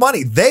can make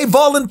money. They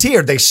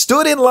volunteered. They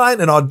stood in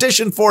line and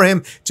auditioned for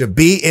him to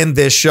be in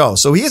this show.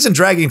 So he isn't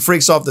dragging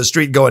freaks off the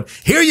street going,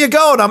 here you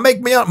go. Now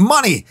make me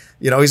money.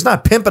 He's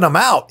not pimping them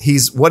out.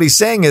 What he's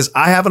saying is,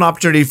 I have an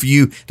opportunity for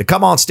you to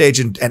come on stage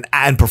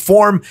and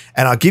perform,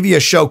 and I'll give you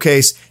a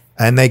showcase.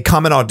 And they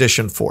come and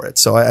audition for it.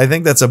 So I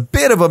think that's a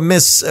bit of a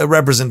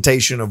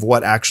misrepresentation of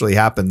what actually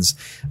happens.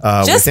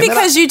 Just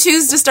because you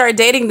choose to start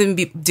dating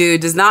the dude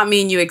does not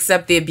mean you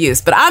accept the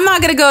abuse. But I'm not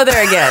going to go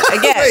there again.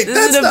 Wait,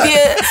 this is an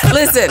abuse.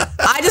 Listen,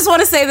 I just want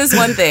to say this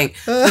one thing.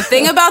 The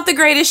thing about The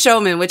Greatest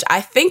Showman, which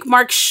I think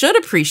Mark should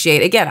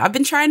appreciate. Again, I've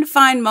been trying to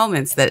find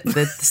moments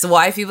that's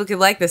why people could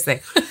like this thing.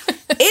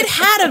 It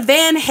had a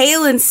Van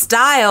Halen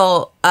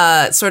style,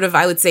 sort of,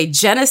 I would say,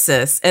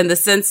 genesis in the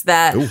sense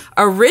that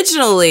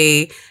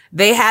originally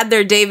they had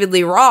their David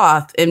Lee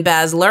Roth and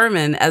Baz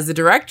Luhrmann as the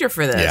director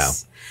for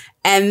this.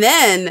 Yeah. And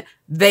then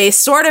they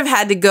sort of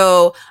had to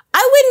go,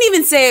 I wouldn't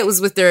even say it was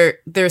with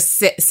their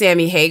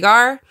Sammy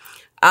Hagar.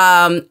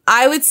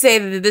 I would say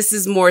that this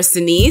is more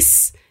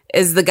Sinise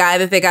is the guy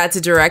that they got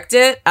to direct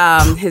it.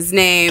 His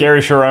name...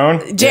 Gary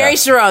Cherone? Jerry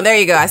Cherone. There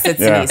you go. I said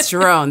Sinise.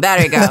 Cherone.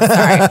 There you go.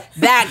 Sorry.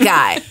 That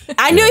guy.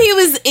 I knew he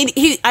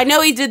was... I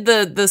know he did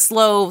the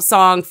slow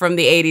song from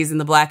the 80s in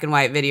the black and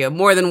white video.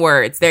 More Than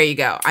Words. There you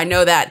go. I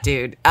know that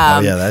dude.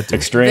 That dude.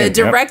 Extreme. The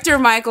director,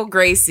 Michael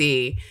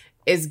Gracie,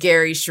 is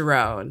Gary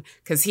Cherone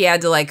because he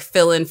had to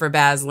fill in for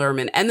Baz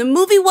Luhrmann. And the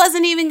movie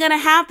wasn't even going to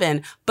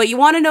happen. But you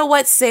want to know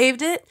what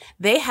saved it?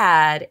 They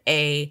had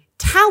a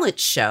talent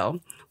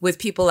show with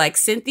people like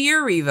Cynthia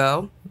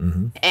Erivo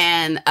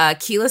and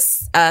Keela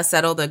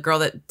Settle, the girl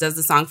that does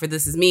the song for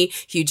This Is Me,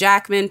 Hugh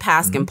Jackman,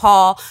 Pascal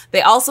Paul.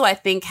 They also, I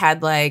think,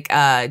 had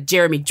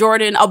Jeremy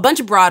Jordan, a bunch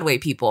of Broadway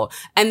people.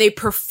 And they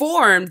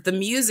performed the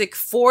music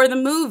for the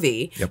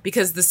movie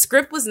because the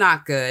script was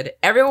not good.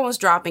 Everyone was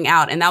dropping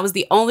out. And that was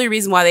the only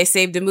reason why they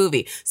saved the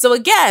movie. So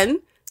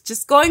again,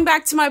 just going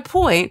back to my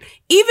point,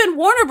 even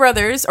Warner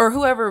Brothers or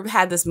whoever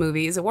had this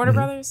movie, is it Warner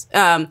Brothers?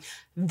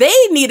 They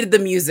needed the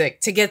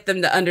music to get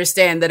them to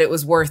understand that it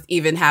was worth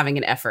even having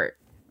an effort.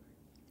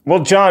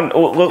 Well, John,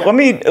 let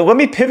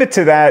me pivot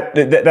to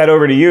that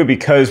over to you,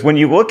 because when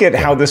you look at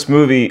how this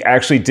movie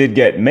actually did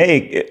get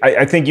made,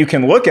 I think you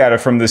can look at it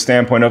from the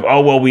standpoint of,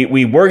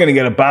 we were going to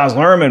get a Baz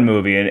Luhrmann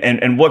movie,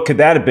 and what could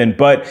that have been?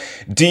 But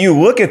do you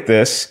look at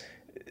this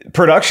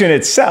production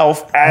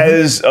itself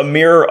as a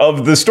mirror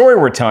of the story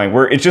we're telling,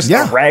 where it's just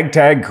a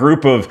ragtag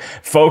group of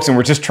folks and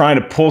we're just trying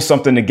to pull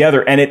something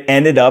together, and it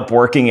ended up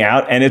working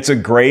out, and it's a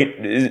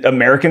great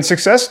American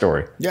success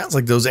story. Yeah, it's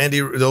like those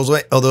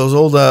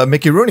old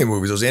Mickey Rooney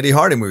movies, those Andy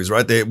Hardy movies,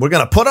 right? We're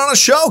going to put on a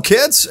show,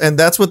 kids, and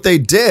that's what they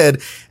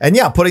did. And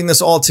putting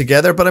this all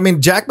together. But I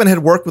mean, Jackman had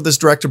worked with this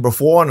director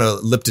before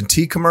on Lipton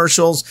tea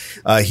commercials.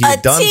 He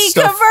had done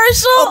stuff.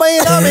 Commercial? Oh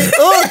man, I mean,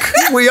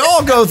 look, we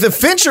all go. The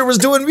Fincher was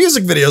doing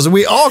music videos, and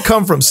we all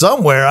come from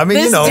somewhere. I mean,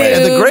 this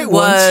the great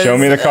ones. Show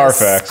me the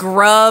Carfax.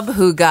 Scrub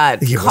who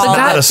got called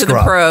up to the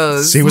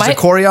pros. He was a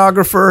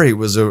choreographer. He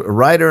was a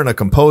writer and a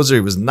composer.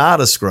 He was not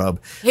a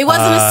scrub. He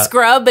wasn't a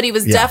scrub, but he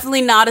was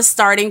definitely not a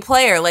starting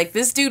player.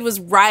 This dude was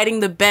riding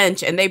the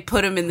bench, and they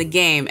put him in the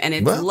game. And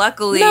it's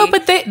luckily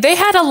but they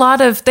had a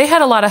lot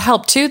of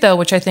help too, though,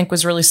 which I think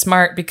was really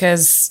smart,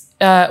 because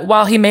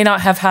while he may not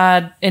have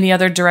had any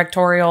other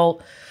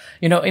directorial,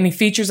 any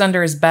features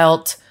under his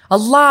belt, a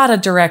lot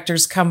of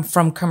directors come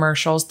from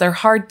commercials. They're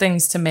hard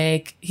things to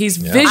make. He's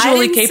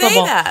visually capable.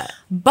 Say that.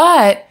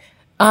 But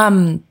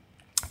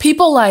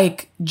people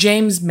like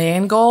James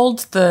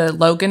Mangold, the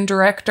Logan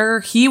director,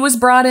 he was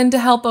brought in to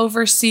help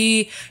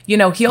oversee.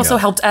 He also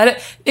helped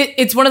edit.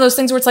 It's one of those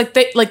things where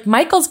it's like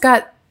Michael's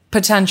got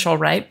potential,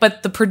 right?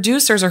 But the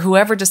producers or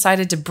whoever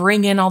decided to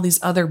bring in all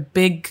these other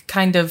big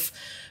kind of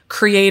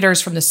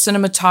creators, from the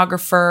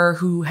cinematographer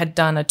who had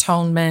done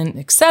Atonement,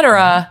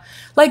 etc.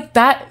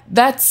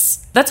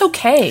 That's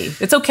okay.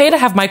 It's okay to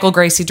have Michael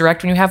Gracie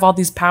direct when you have all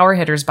these power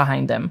hitters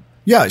behind him.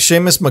 Yeah,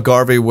 Seamus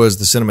McGarvey was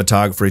the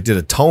cinematographer. He did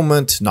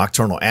Atonement,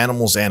 Nocturnal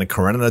Animals, Anna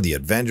Karenina, The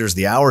Avengers,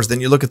 The Hours.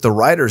 Then you look at the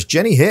writers,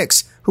 Jenny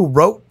Hicks, who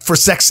wrote for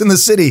Sex and the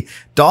City,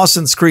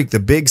 Dawson's Creek,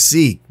 The Big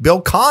C, Bill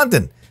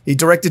Condon, He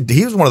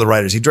was one of the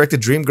writers. He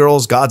directed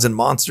Dreamgirls, Gods and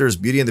Monsters,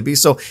 Beauty and the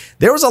Beast. So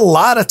there was a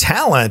lot of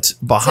talent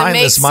behind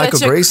this Michael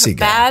Gracey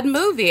guy. Bad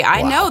movie.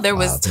 I know there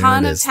was a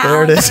ton of There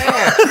talent it is. there.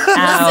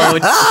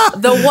 Ouch.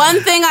 The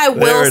one thing I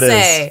will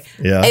say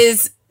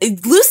is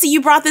Lucy,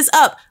 you brought this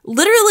up.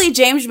 Literally,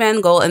 James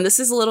Mangold, and this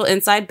is a little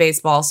inside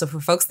baseball. So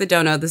for folks that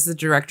don't know, this is the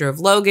director of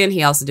Logan.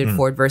 He also did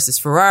Ford versus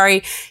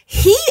Ferrari.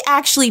 He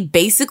actually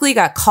basically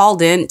got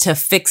called in to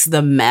fix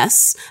the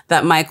mess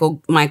that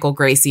Michael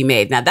Gracey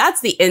made. Now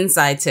that's the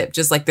inside tip.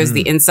 Just like there's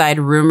the inside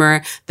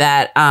rumor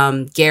that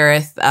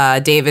Gareth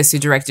Davis, who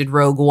directed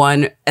Rogue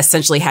One,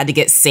 essentially had to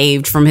get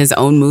saved from his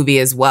own movie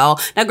as well.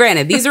 Now,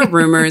 granted, these are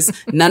rumors.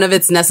 None of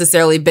it's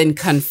necessarily been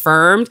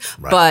confirmed,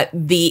 but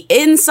the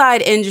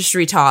inside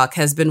industry talk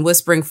has been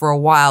whispering for a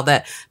while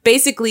that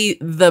basically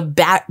the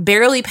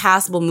barely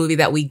passable movie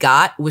that we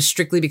got was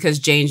strictly because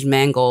James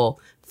Mangold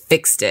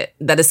fixed it.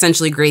 That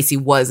essentially Gracey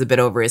was a bit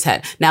over his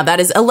head. Now that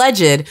is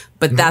alleged,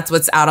 but that's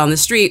what's out on the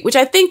street, which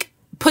I think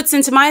puts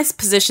into my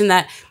position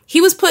that he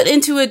was put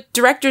into a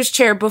director's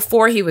chair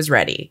before he was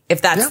ready,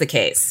 if that's the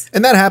case.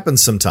 And that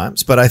happens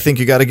sometimes, but I think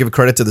you got to give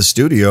credit to the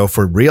studio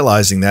for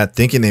realizing that,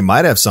 thinking they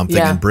might have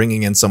something and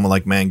bringing in someone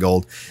like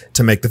Mangold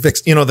to make the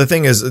fix. You know, the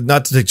thing is,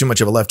 not to take too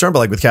much of a left turn, but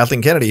like with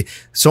Kathleen Kennedy,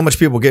 so many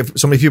people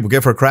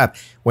give her crap.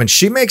 When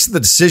she makes the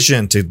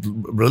decision to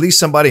release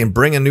somebody and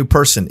bring a new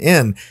person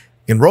in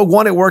Rogue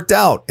One, it worked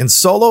out. In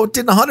Solo, it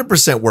didn't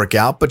 100% work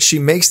out, but she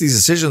makes these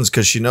decisions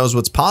because she knows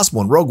what's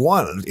possible. And Rogue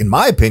One, in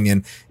my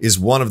opinion, is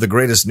one of the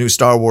greatest new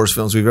Star Wars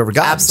films we've ever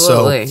gotten.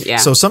 Absolutely,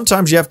 So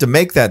sometimes you have to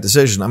make that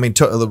decision. I mean,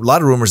 a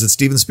lot of rumors that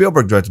Steven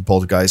Spielberg directed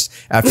Poltergeist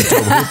after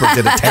Tobe Hooper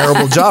did a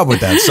terrible job with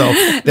that. So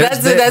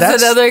that's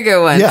another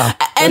good one. Yeah.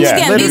 And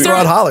again, these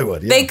are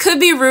Hollywood. They could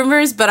be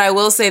rumors, but I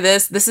will say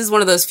this is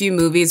one of those few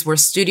movies where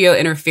studio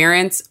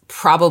interference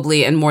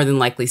probably and more than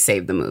likely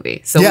saved the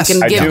movie. So we can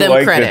give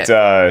them credit.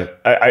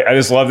 I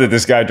just love that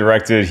this guy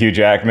directed Hugh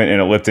Jackman in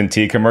a Lipton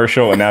tea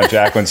commercial, and now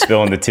Jacqueline's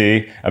spilling the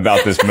tea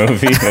about this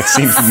movie. That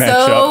seems to match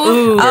up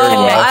very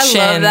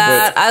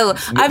well. I love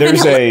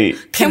that.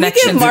 Can we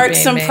give Mark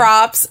some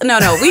props?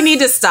 No, we need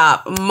to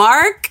stop.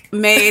 Mark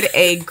made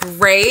a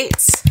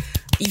great...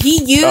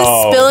 He used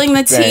spilling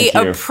the tea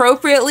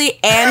appropriately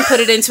and put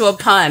it into a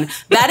pun.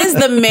 That is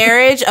the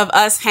marriage of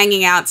us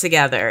hanging out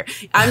together.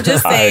 I'm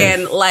just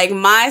saying, like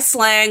my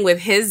slang with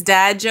his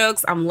dad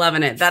jokes, I'm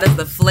loving it. That is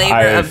the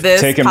flavor of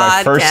this podcast. I've taken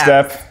my first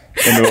step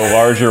into a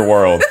larger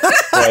world.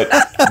 But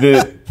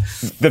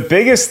the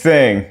biggest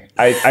thing,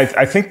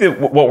 I think that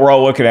what we're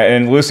all looking at,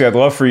 and Lucy, I'd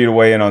love for you to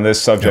weigh in on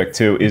this subject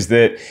too, is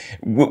that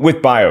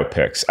with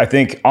biopics, I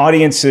think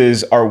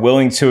audiences are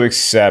willing to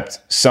accept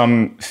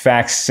some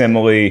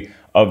facsimile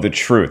of the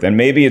truth. And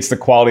maybe it's the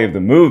quality of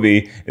the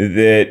movie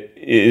that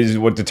is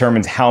what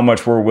determines how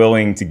much we're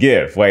willing to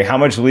give. Like how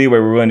much leeway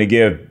we're willing to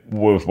give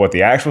with what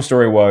the actual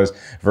story was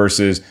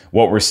versus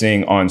what we're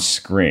seeing on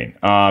screen.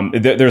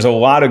 There's a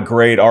lot of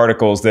great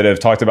articles that have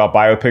talked about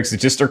biopics that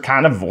just are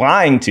kind of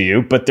lying to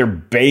you, but they're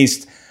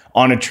based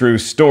on a true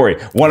story.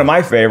 One of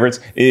my favorites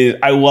is,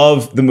 I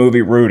love the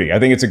movie Rudy. I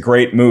think it's a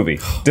great movie.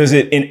 Does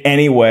it in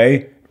any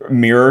way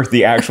mirror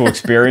the actual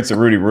experience that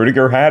Rudy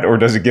Rudiger had, or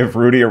does it give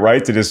Rudy a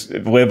right to just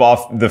live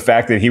off the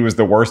fact that he was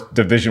the worst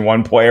Division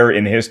I player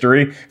in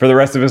history for the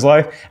rest of his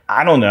life?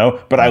 I don't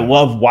know, but I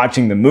love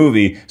watching the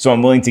movie, so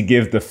I'm willing to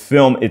give the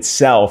film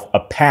itself a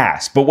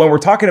pass. But when we're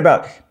talking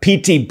about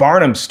P.T.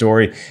 Barnum's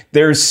story,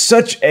 there's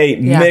such a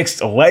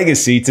mixed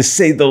legacy, to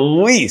say the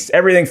least.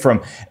 Everything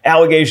from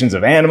allegations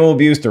of animal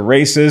abuse to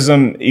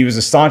racism. He was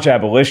a staunch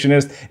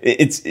abolitionist.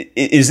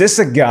 Is this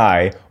a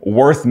guy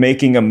worth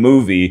making a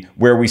movie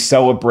where we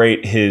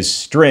celebrate his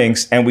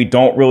strengths and we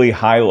don't really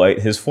highlight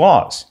his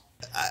flaws?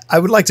 I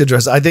would like to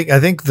address, I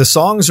think the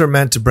songs are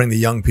meant to bring the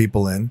young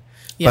people in.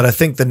 But I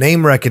think the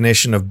name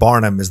recognition of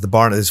Barnum is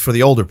for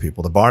the older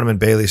people, the Barnum and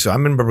Bailey. So I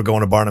remember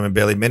going to Barnum and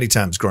Bailey many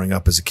times growing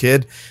up as a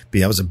kid.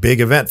 That was a big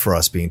event for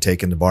us, being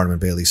taken to Barnum and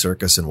Bailey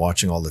Circus and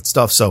watching all that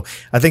stuff. So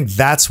I think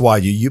that's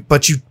why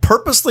but you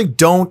purposely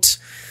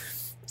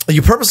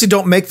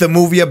don't make the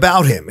movie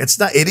about him.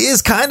 It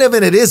is kind of,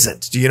 and it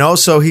isn't,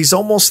 so he's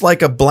almost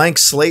like a blank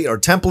slate or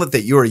template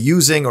that you are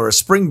using, or a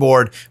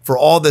springboard for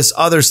all this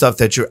other stuff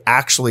that you're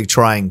actually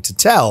trying to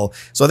tell.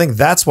 So I think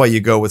that's why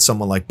you go with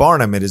someone like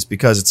Barnum. It is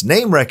because it's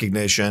name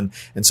recognition.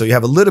 And so you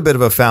have a little bit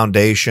of a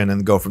foundation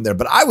and go from there.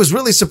 But I was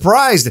really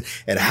surprised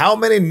at how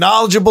many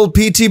knowledgeable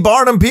P.T.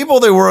 Barnum people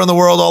there were in the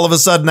world all of a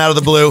sudden out of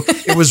the blue.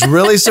 It was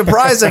really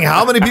surprising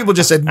how many people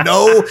just had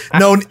no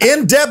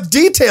in-depth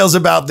details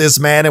about this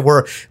man and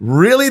were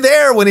really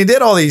there when he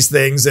did all these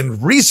things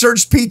and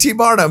researched P.T.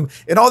 Barnum.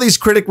 In all these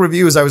critic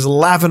reviews, I was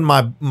laughing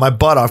my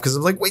butt off because I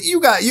was like, wait, you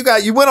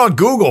went on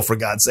Google, for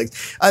God's sake.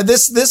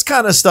 This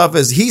kind of stuff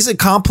he's a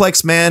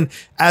complex man,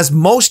 as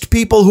most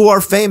people who are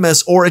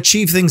famous or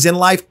achieve things in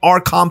life are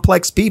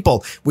complex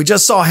people. We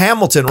just saw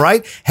Hamilton,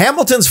 right?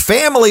 Hamilton's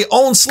family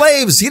owned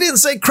slaves. He didn't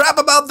say crap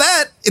about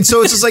that. And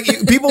so it's just like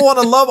people want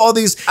to love all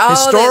these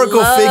historical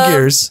they love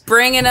figures.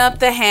 Bringing up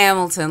the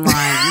Hamilton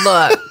line.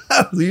 Look.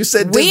 You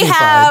said we Disney-fied.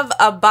 have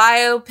a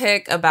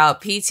biopic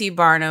about P.T.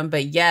 Barnum,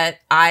 but yet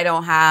I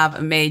don't have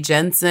a Mae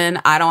Jensen.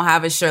 I don't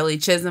have a Shirley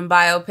Chisholm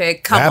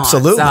biopic. Come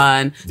Absolutely.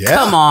 on, son. Yeah.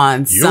 Come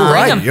on, son. You're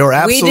right. You're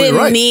absolutely We didn't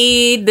right.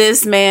 need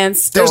this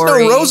man's story.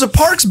 There's no Rosa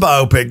Parks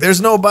biopic. There's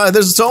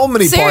so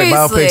many Seriously.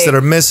 biopics that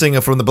are missing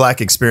from the black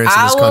experience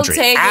in this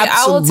country.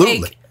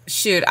 Absolutely.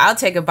 I'll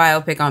take a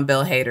biopic on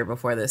Bill Hader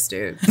before this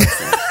dude.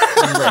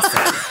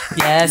 Listen.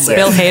 Yes,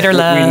 Bill Hader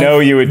love. We know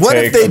you would What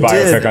take if they a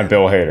biopic did? on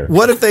Bill Hader.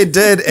 What if they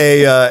did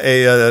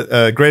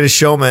a Greatest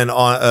Showman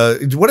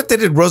on? What if they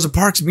did Rosa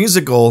Parks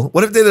musical?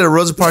 What if they did a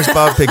Rosa Parks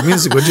biopic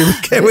music? Would you be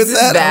okay with This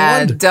that? is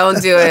bad.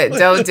 Don't do it.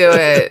 Don't do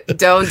it.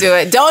 Don't do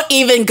it. Don't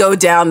even go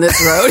down this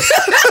road.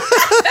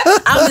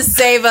 I'm going to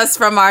save us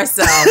from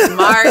ourselves.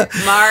 Mark.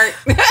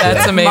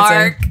 That's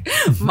amazing.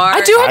 Mark.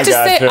 I do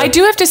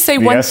have to say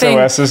The one thing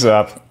SOS is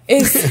up.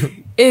 is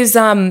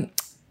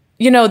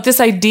this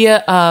idea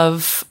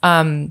of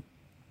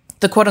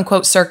the quote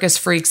unquote circus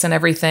freaks and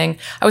everything.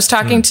 I was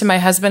talking to my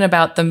husband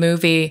about the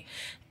movie,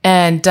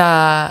 and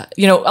a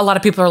lot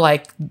of people are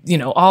like,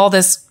 all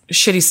this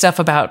shitty stuff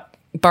about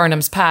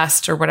Barnum's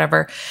past or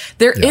whatever.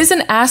 There is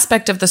an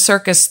aspect of the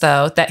circus,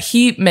 though, that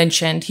he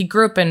mentioned. He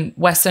grew up in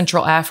West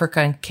Central Africa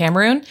and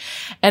Cameroon.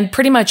 And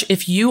pretty much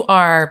if you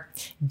are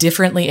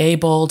differently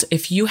abled,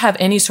 if you have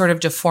any sort of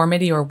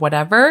deformity or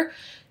whatever,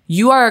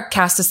 you are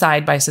cast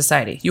aside by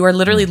society. You are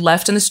literally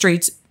left in the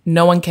streets.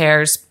 No one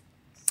cares.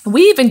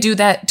 We even do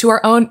that to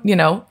our own,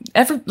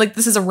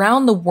 this is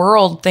around the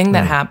world thing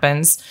that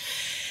happens.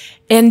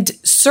 And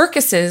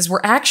circuses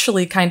were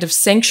actually kind of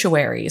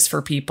sanctuaries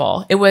for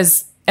people. It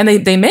was, and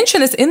they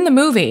mention this in the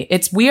movie.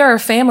 We are a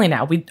family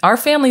now. Our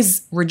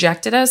families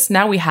rejected us.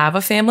 Now we have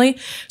a family.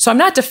 So I'm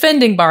not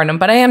defending Barnum,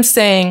 but I am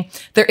saying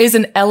there is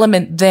an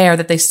element there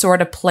that they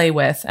sort of play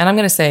with. And I'm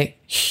going to say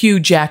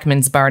Hugh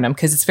Jackman's Barnum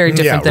because it's very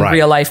different than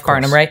real life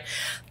Barnum, right?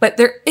 But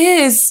there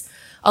is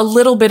a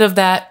little bit of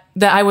that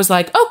I was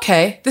like,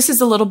 okay, this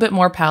is a little bit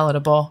more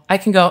palatable. I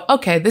can go,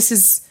 okay, this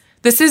is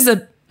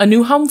a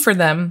new home for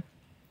them.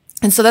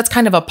 And so that's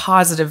kind of a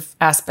positive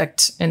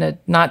aspect in a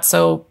not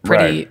so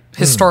pretty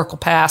historical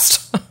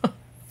past.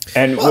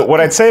 And what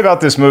I'd say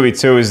about this movie,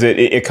 too, is that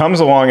it comes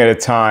along at a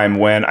time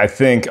when I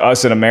think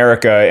us in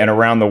America and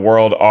around the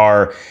world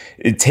are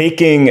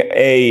taking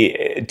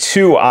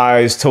two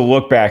eyes to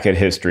look back at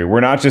history. We're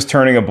not just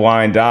turning a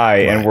blind eye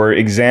and we're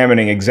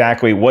examining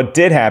exactly what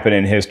did happen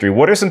in history.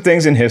 What are some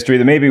things in history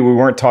that maybe we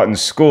weren't taught in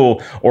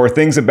school, or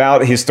things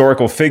about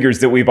historical figures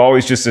that we've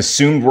always just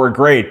assumed were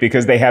great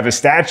because they have a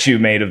statue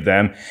made of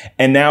them.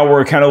 And now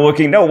we're kind of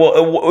looking,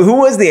 who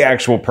was the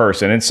actual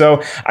person? And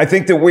so I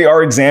think that we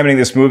are examining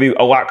this movie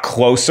a lot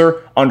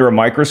closer under a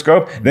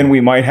microscope than we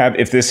might have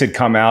if this had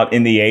come out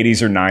in the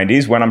 80s or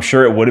 90s, when I'm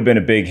sure it would have been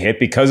a big hit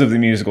because of the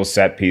musical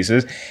set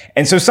pieces.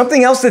 And so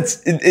something else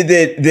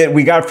that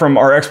we got from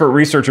our expert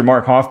researcher,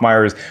 Mark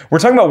Hoffmeyer, is we're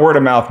talking about word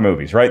of mouth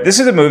movies, right? This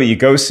is a movie you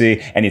go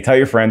see and you tell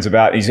your friends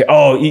about, and you say,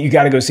 oh, you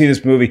got to go see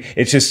this movie.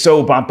 It's just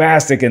so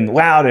bombastic and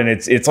loud, and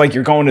it's like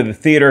you're going to the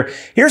theater.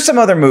 Here's some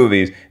other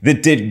movies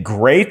that did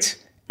great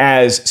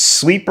as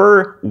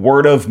sleeper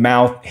word of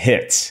mouth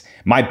hits.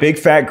 My Big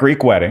Fat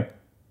Greek Wedding,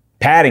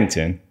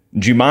 Paddington,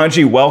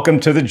 Jumanji,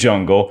 Welcome to the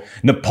Jungle,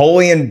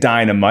 Napoleon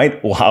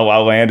Dynamite, La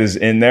La Land is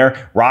in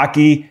there,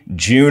 Rocky,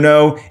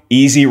 Juno,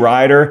 Easy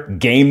Rider,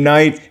 Game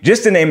Night,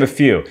 just to name a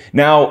few.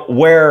 Now,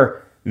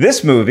 where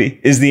this movie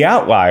is the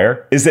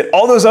outlier is that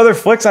all those other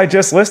flicks I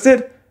just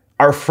listed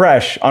are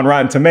fresh on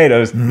Rotten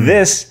Tomatoes.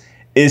 This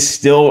is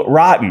still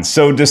rotten.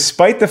 So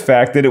despite the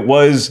fact that it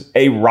was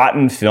a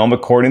rotten film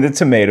according to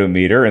Tomato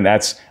Meter, and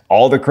that's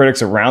all the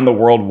critics around the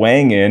world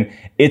weighing in,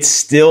 it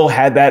still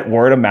had that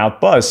word of mouth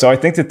buzz. So I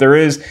think that there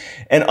is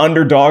an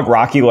underdog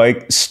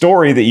Rocky-like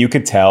story that you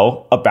could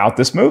tell about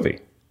this movie.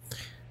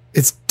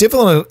 It's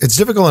difficult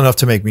enough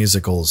to make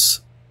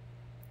musicals,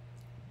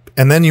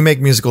 and then you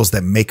make musicals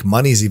that make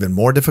money is even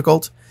more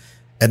difficult.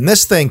 And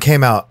this thing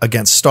came out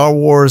against Star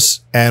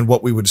Wars, and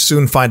what we would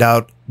soon find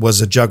out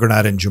was a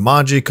juggernaut in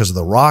Jumanji because of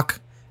The Rock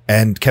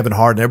and Kevin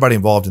Hart and everybody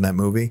involved in that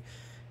movie.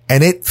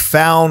 And it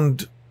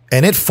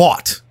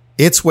fought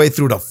its way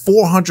through to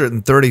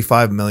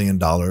 $435 million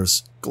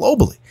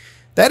globally.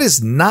 That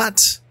is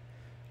not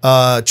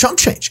chump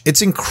change.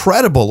 It's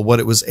incredible what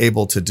it was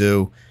able to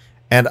do.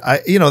 And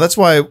that's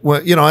why,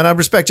 and I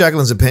respect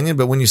Jacqueline's opinion,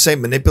 but when you say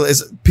manipulate,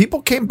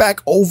 people came back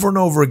over and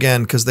over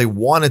again because they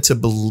wanted to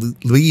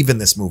believe in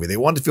this movie. They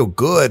wanted to feel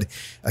good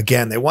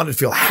again. They wanted to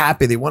feel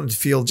happy. They wanted to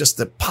feel just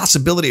the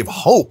possibility of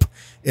hope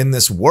in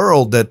this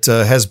world that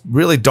has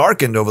really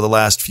darkened over the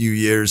last few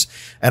years.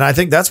 And I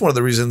think that's one of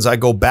the reasons I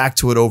go back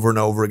to it over and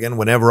over again.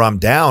 Whenever I'm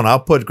down, I'll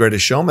put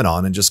Greatest Showman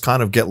on and just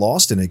kind of get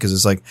lost in it, because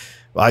it's like,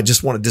 I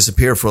just want to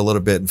disappear for a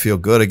little bit and feel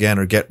good again,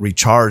 or get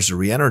recharged or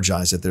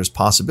re-energized, that there's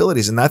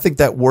possibilities. And I think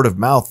that word of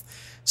mouth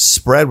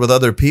spread with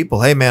other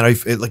people. Hey man,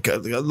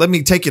 let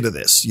me take you to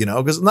this,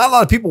 because not a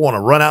lot of people want to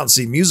run out and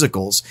see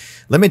musicals.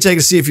 Let me take you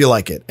to see if you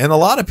like it. And a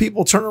lot of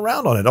people turn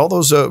around on it. All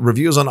those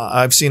reviews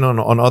I've seen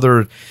on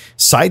other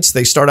sites,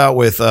 they start out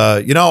with,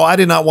 I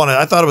did not want to,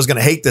 I thought I was going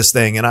to hate this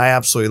thing, and I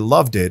absolutely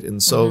loved it.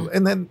 And so,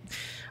 and then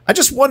I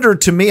just wonder,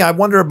 I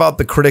wonder about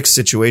the critic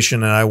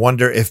situation, and I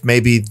wonder if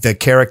maybe the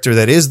character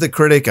that is the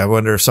critic, I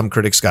wonder if some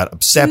critics got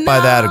upset by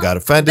that or got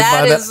offended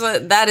by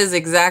that. That is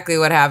exactly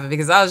what happened,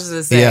 because I was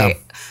just going to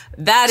say,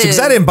 that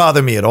didn't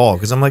bother me at all,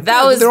 because I'm like,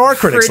 there are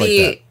critics like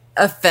that.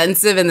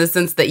 Offensive in the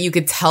sense that you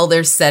could tell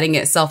they're setting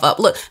itself up.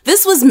 Look,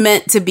 this was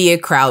meant to be a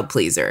crowd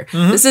pleaser.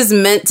 This is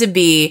meant to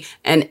be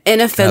an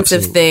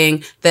inoffensive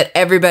thing that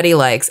everybody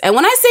likes. And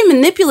when I say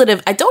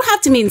manipulative, I don't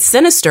have to mean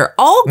sinister.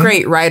 All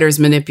great writers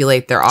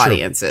manipulate their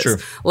audiences. True.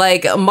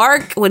 Like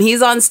Mark, when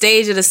he's on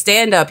stage at a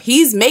stand-up,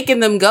 he's making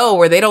them go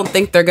where they don't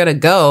think they're going to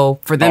go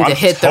for them to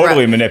hit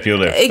totally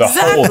manipulative the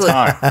whole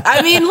time.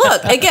 I mean,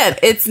 look, again,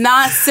 it's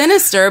not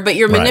sinister, but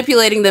you're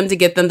manipulating them to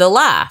get them to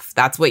laugh.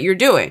 That's what you're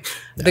doing.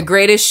 Yeah. The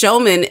Greatest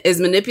Showman is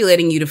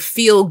manipulating you to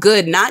feel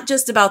good, not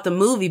just about the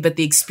movie, but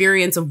the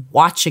experience of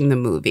watching the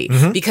movie,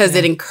 because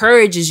it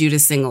encourages you to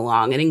sing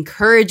along. It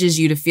encourages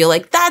you to feel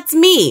like, that's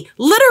me.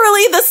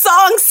 Literally, the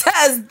song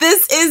says,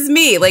 this is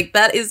me. Like,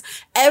 that is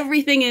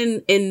everything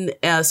in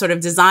sort of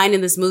design in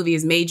this movie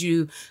has made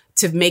you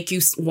to make you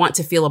want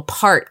to feel a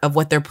part of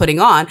what they're putting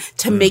on,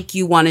 to make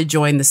you want to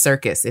join the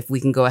circus, if we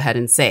can go ahead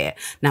and say it.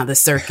 Now, the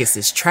circus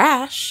is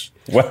trash.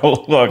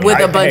 Well, look, with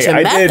a bunch of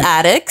meth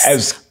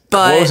addicts.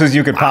 Close as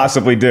you could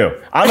possibly do.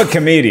 I'm a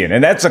comedian,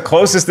 and that's the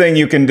closest thing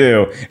you can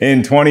do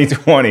in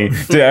 2020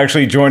 to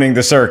actually joining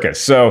the circus.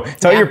 So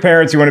tell your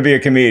parents you want to be a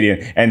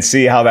comedian and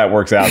see how that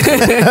works out.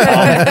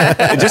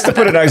 Just to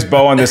put a nice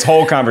bow on this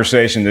whole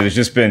conversation that has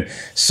just been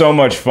so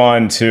much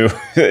fun to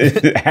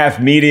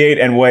have mediate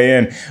and weigh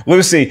in.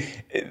 Lucy,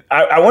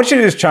 I want you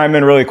to just chime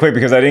in really quick,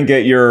 because I didn't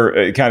get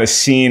your kind of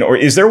scene. Or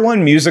is there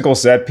one musical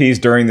set piece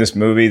during this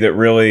movie that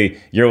really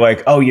you're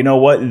like, oh, you know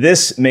what?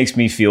 This makes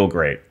me feel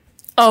great?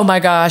 Oh my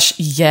gosh,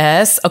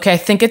 yes. Okay, I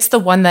think it's the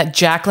one that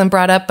Jacqueline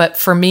brought up, but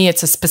for me,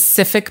 it's a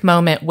specific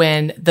moment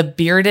when the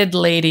bearded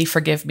lady,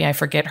 forgive me, I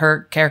forget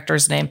her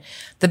character's name.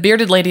 The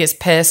bearded lady is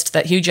pissed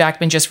that Hugh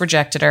Jackman just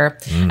rejected her,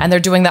 and they're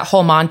doing that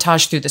whole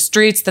montage through the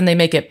streets. Then they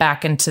make it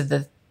back into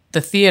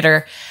the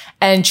theater,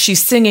 and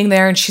she's singing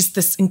there, and she's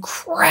this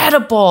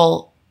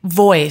incredible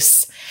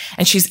voice,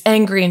 and she's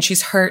angry, and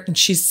she's hurt, and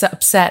she's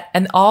upset,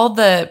 and all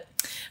her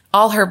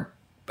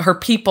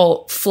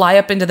people fly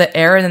up into the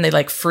air, and then they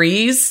like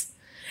freeze.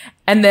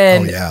 And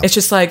then it's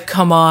just like,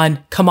 come on,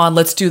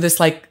 let's do this.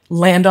 Like,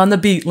 land on the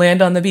beat.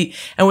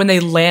 And when they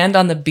land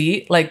on the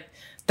beat, like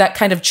that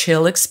kind of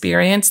chill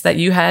experience that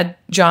you had,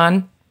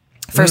 John,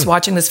 first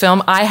watching this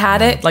film, I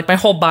had it. Like, my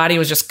whole body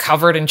was just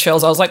covered in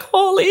chills. I was like,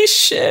 holy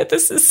shit,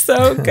 this is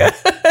so good.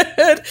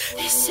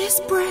 This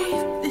is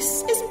brave.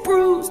 This is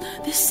bruised.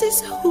 This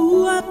is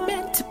who I'm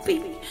meant to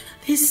be.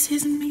 This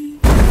is me.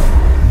 Look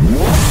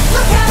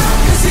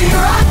out, 'cause here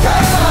I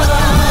come.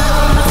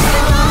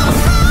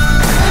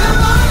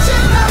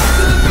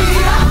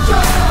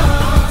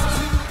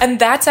 And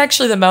that's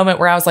actually the moment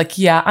where I was like,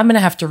 yeah, I'm going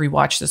to have to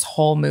rewatch this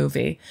whole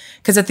movie.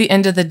 Because at the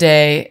end of the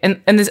day, and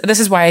this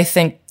is why I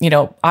think,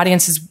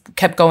 audiences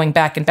kept going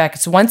back and back.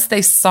 So once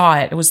they saw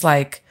it, it was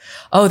like,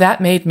 oh, that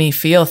made me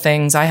feel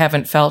things I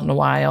haven't felt in a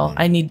while.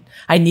 I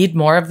need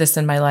more of this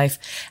in my life.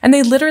 And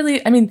they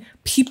literally,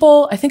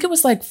 people, I think it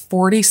was like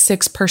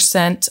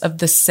 46% of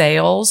the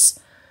sales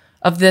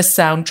of this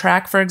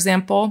soundtrack, for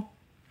example,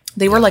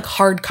 they were like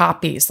hard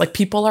copies. Like,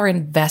 people are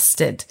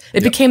invested.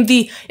 It became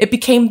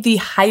the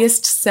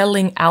highest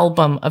selling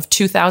album of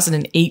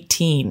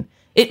 2018.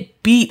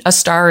 It beat A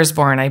Star Is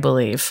Born, I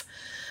believe.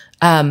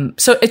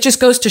 So it just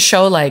goes to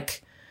show,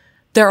 like,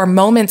 there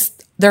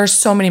are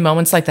so many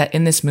moments like that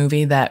in this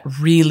movie that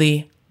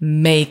really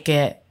make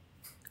it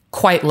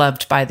quite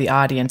loved by the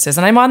audiences,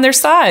 and I'm on their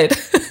side.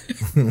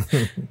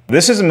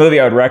 This is a movie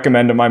I would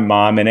recommend to my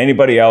mom and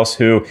anybody else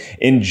who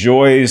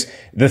enjoys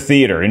the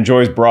theater,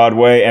 enjoys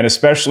Broadway, and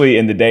especially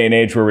in the day and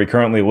age where we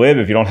currently live,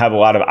 if you don't have a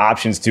lot of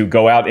options to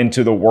go out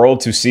into the world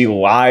to see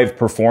live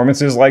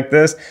performances like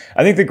this,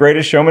 I think The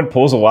Greatest Showman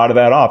pulls a lot of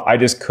that off. I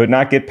just could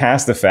not get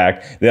past the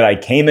fact that I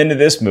came into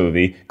this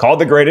movie called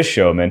The Greatest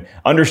Showman,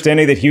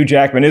 understanding that Hugh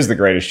Jackman is the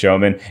greatest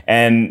showman,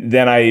 and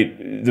then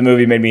the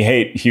movie made me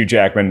hate Hugh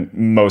Jackman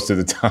most of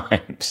the time.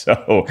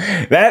 So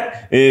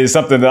that is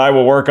something that I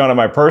will work on in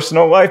my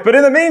personal life. But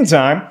in the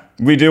meantime,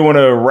 we do want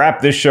to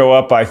wrap this show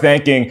up by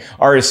thanking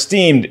our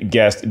esteemed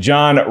guest,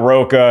 John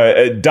Rocha.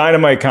 A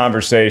dynamite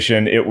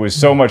conversation. It was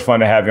so much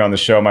fun to have you on the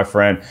show, my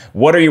friend.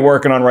 What are you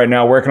working on right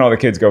now? Where can all the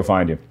kids go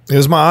find you? It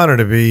was my honor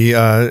to be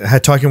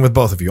talking with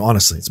both of you.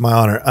 Honestly, it's my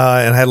honor,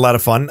 and I had a lot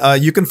of fun.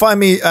 You can find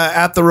me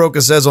at The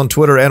Rocha Says on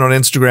Twitter and on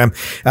Instagram,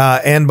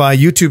 and my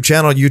YouTube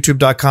channel,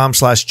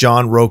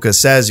 youtube.com/John Rocha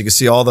Says. You can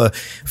see all the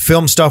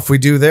film stuff we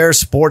do there,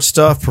 sports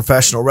stuff,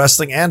 professional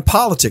wrestling, and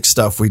politics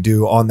stuff we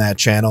do on that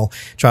channel.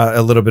 Try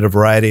a little bit bit of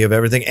variety of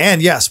everything.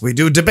 And yes, we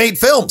do debate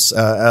films.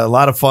 A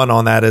lot of fun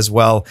on that as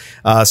well.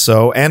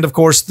 And of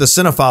course, the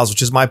Cinephiles,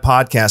 which is my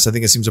podcast. I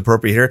think it seems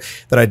appropriate here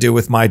that I do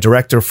with my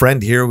director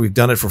friend here. We've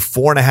done it for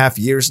 4.5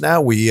 years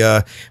now. We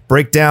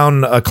break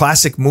down a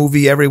classic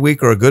movie every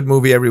week or a good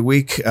movie every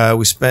week.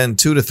 We spend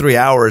 2 to 3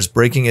 hours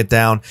breaking it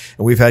down.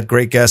 And we've had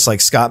great guests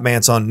like Scott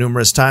Mantz on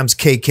numerous times.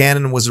 Kay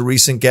Cannon was a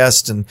recent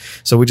guest. And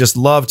so we just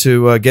love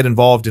to get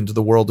involved into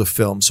the world of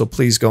film. So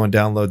please go and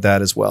download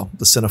that as well.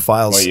 The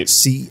Cinephiles,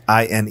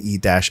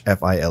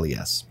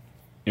 CINE-FILES.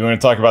 You want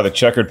to talk about the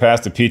checkered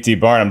past to P.T.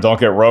 Barnum? Don't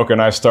get Roke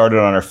and I started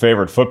on our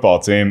favorite football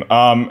team.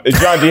 John,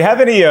 do you have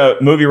any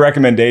movie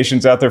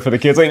recommendations out there for the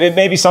kids? Like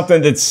maybe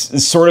something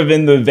that's sort of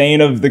in the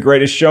vein of The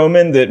Greatest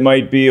Showman that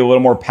might be a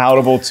little more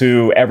palatable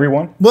to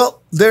everyone? Well,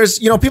 there's,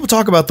 people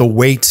talk about the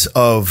weight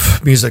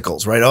of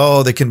musicals, right?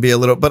 Oh, they can be a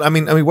little, but I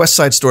mean, West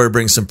Side Story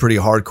brings some pretty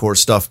hardcore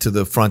stuff to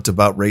the front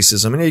about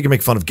racism. And you can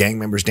make fun of gang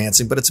members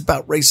dancing, but it's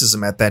about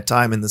racism at that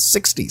time in the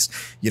 60s.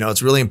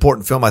 It's a really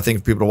important film, I think,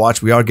 for people to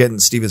watch. We are getting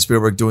Steven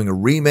Spielberg doing a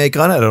remake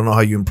on it. I don't know how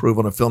you improve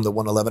on a film that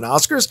won 11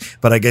 Oscars,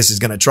 but I guess he's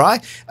going to try.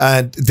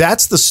 And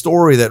that's the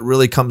story that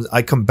really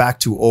I come back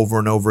to over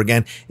and over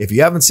again. If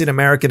you haven't seen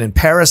American in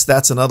Paris,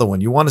 that's another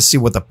one. You want to see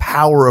what the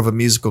power of a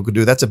musical could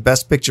do. That's a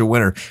Best Picture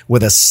winner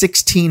with a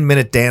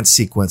 16-minute dance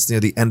sequence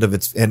near the end of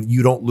it, and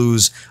you don't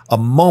lose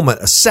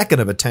a second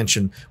of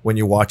attention when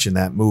you're watching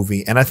that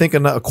movie. And I think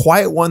a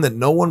quiet one that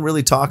no one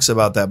really talks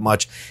about that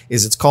much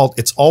is it's called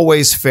It's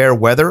Always Fair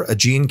Weather, a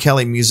Gene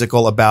Kelly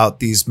musical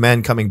about these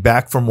men coming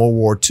back from World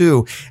War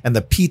II and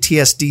the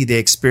PTSD they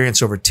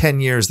experience over 10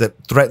 years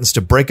that threatens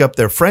to break up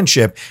their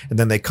friendship, and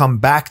then they come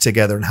back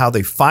together and how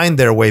they find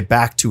their way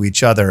back to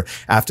each other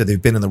after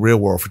they've been in the real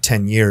world for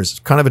 10 years. It's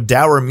kind of a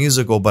dour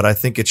musical, but I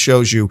think it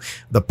shows you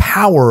the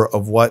power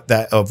of what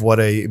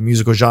a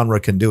musical genre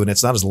can do, and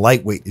it's not as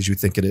lightweight as you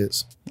think it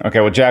is. Okay,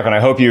 well, Jacqueline, I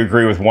hope you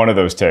agree with one of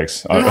those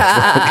takes. No,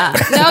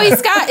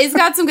 he's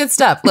got some good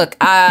stuff. Look,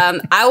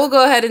 I will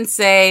go ahead and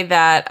say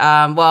that,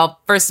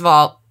 first of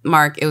all,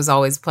 Mark, it was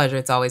always a pleasure.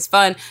 It's always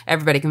fun.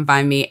 Everybody can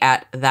find me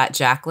at that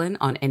Jacqueline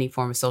on any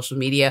form of social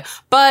media.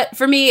 But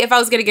for me, if I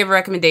was going to give a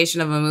recommendation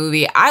of a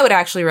movie, I would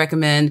actually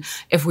recommend,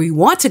 if we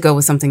want to go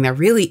with something that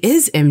really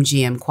is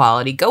MGM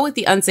quality, go with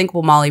The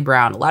Unsinkable Molly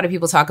Brown. A lot of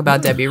people talk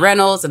about Debbie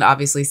Reynolds and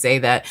obviously say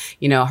that,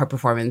 her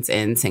performance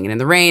in Singing in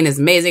the Rain is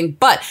amazing.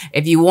 But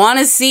if you want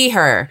to see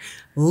her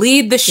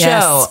lead the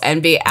show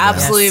and be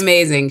absolutely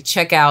amazing,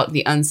 check out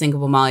The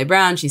Unsinkable Molly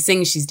Brown. She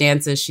sings, she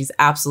dances, she's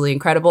absolutely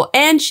incredible.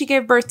 And she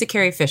gave birth to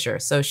Carrie Fisher.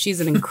 So she's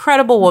an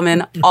incredible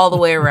woman all the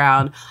way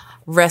around.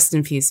 Rest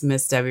in peace,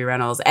 Miss Debbie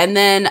Reynolds. And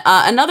then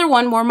another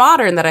one more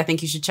modern that I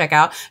think you should check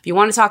out. If you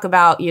want to talk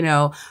about,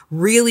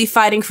 really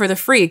fighting for the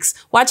freaks,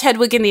 watch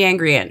Hedwig and the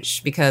Angry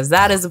Inch, because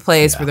that is a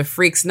place where the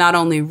freaks not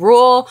only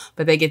rule,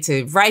 but they get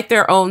to write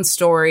their own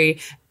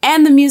story,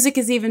 and the music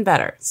is even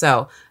better.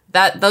 So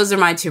those are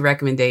my two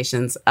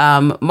recommendations.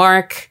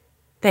 Mark,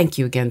 thank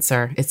you again,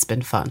 sir. It's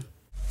been fun.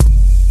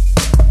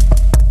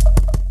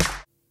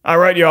 All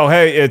right, y'all.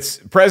 Hey, it's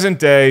present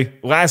day,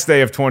 last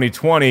day of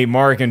 2020.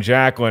 Mark and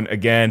Jacqueline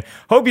again.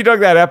 Hope you dug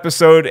that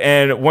episode.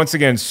 And once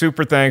again,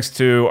 super thanks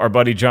to our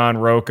buddy John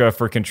Roca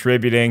for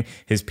contributing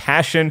his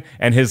passion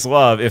and his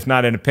love, if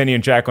not an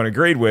opinion Jacqueline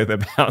agreed with,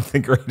 about The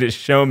Greatest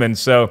Showman.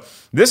 So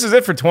this is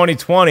it for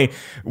 2020.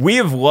 We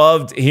have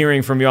loved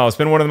hearing from y'all. It's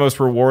been one of the most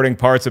rewarding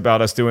parts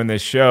about us doing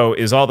this show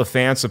is all the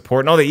fan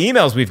support and all the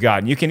emails we've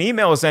gotten. You can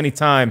email us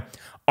anytime.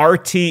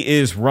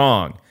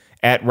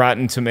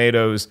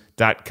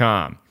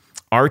 rtiswrong@rottentomatoes.com.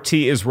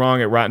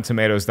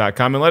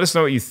 rtiswrong@rottentomatoes.com, and let us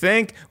know what you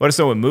think. Let us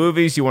know what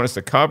movies you want us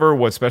to cover,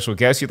 what special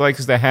guests you'd like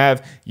us to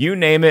have. You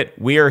name it,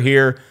 we are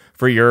here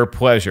for your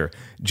pleasure.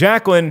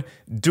 Jacqueline,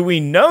 do we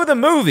know the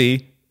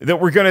movie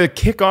that we're going to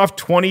kick off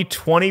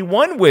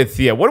 2021 with?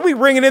 Yeah, what are we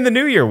bringing in the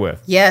new year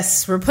with?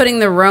 Yes, we're putting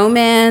the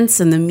romance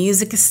and the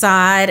music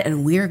aside,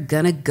 and we're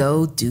going to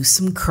go do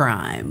some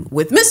crime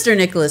with Mr.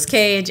 Nicolas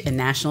Cage and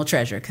National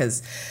Treasure,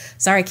 because,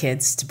 sorry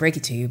kids to break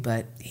it to you,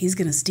 but he's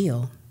going to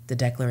steal the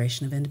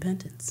Declaration of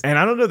Independence. And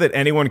I don't know that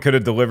anyone could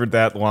have delivered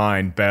that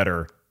line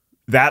better,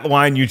 that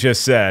line you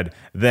just said,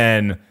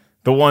 than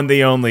the one,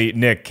 the only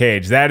Nick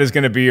Cage. That is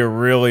going to be a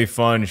really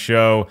fun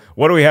show.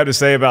 What do we have to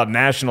say about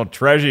National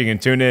Treasure? You can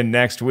tune in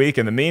next week.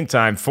 In the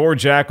meantime, for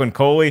Jacqueline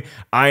Coley,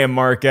 I am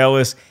Mark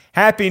Ellis.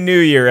 Happy New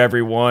Year,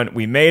 everyone.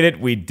 We made it.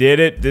 We did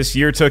it. This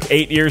year took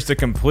 8 years to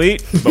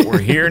complete, but we're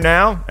here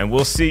now, and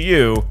we'll see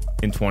you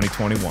in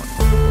 2021.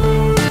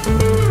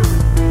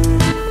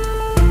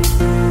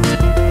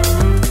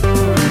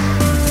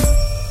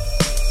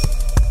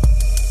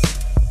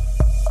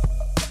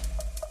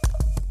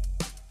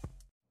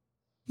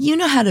 You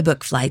know how to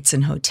book flights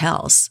and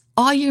hotels.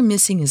 All you're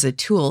missing is a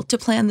tool to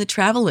plan the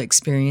travel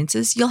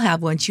experiences you'll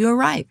have once you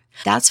arrive.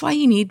 That's why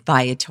you need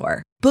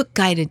Viator. Book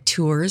guided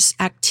tours,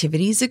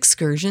 activities,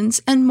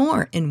 excursions, and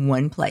more in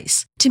one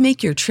place to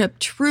make your trip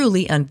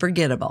truly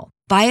unforgettable.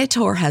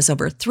 Viator has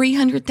over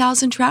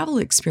 300,000 travel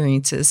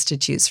experiences to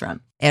choose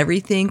from.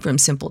 Everything from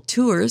simple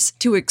tours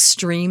to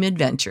extreme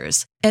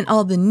adventures and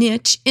all the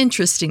niche,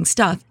 interesting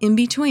stuff in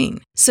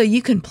between. So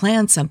you can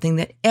plan something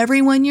that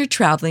everyone you're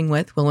traveling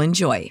with will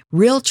enjoy.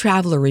 Real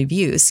traveler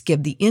reviews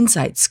give the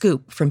inside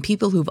scoop from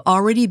people who've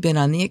already been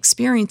on the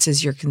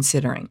experiences you're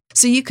considering.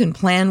 So you can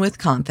plan with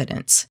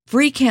confidence.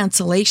 Free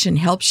cancellation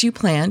helps you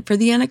plan for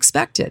the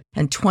unexpected.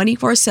 And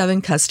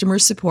 24/7 customer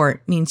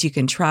support means you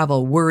can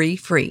travel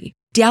worry-free.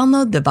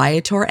 Download the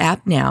Viator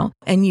app now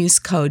and use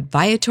code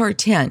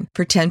Viator10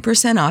 for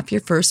 10% off your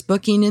first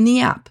booking in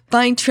the app.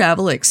 Find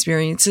travel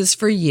experiences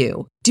for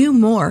you. Do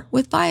more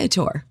with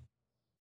Viator.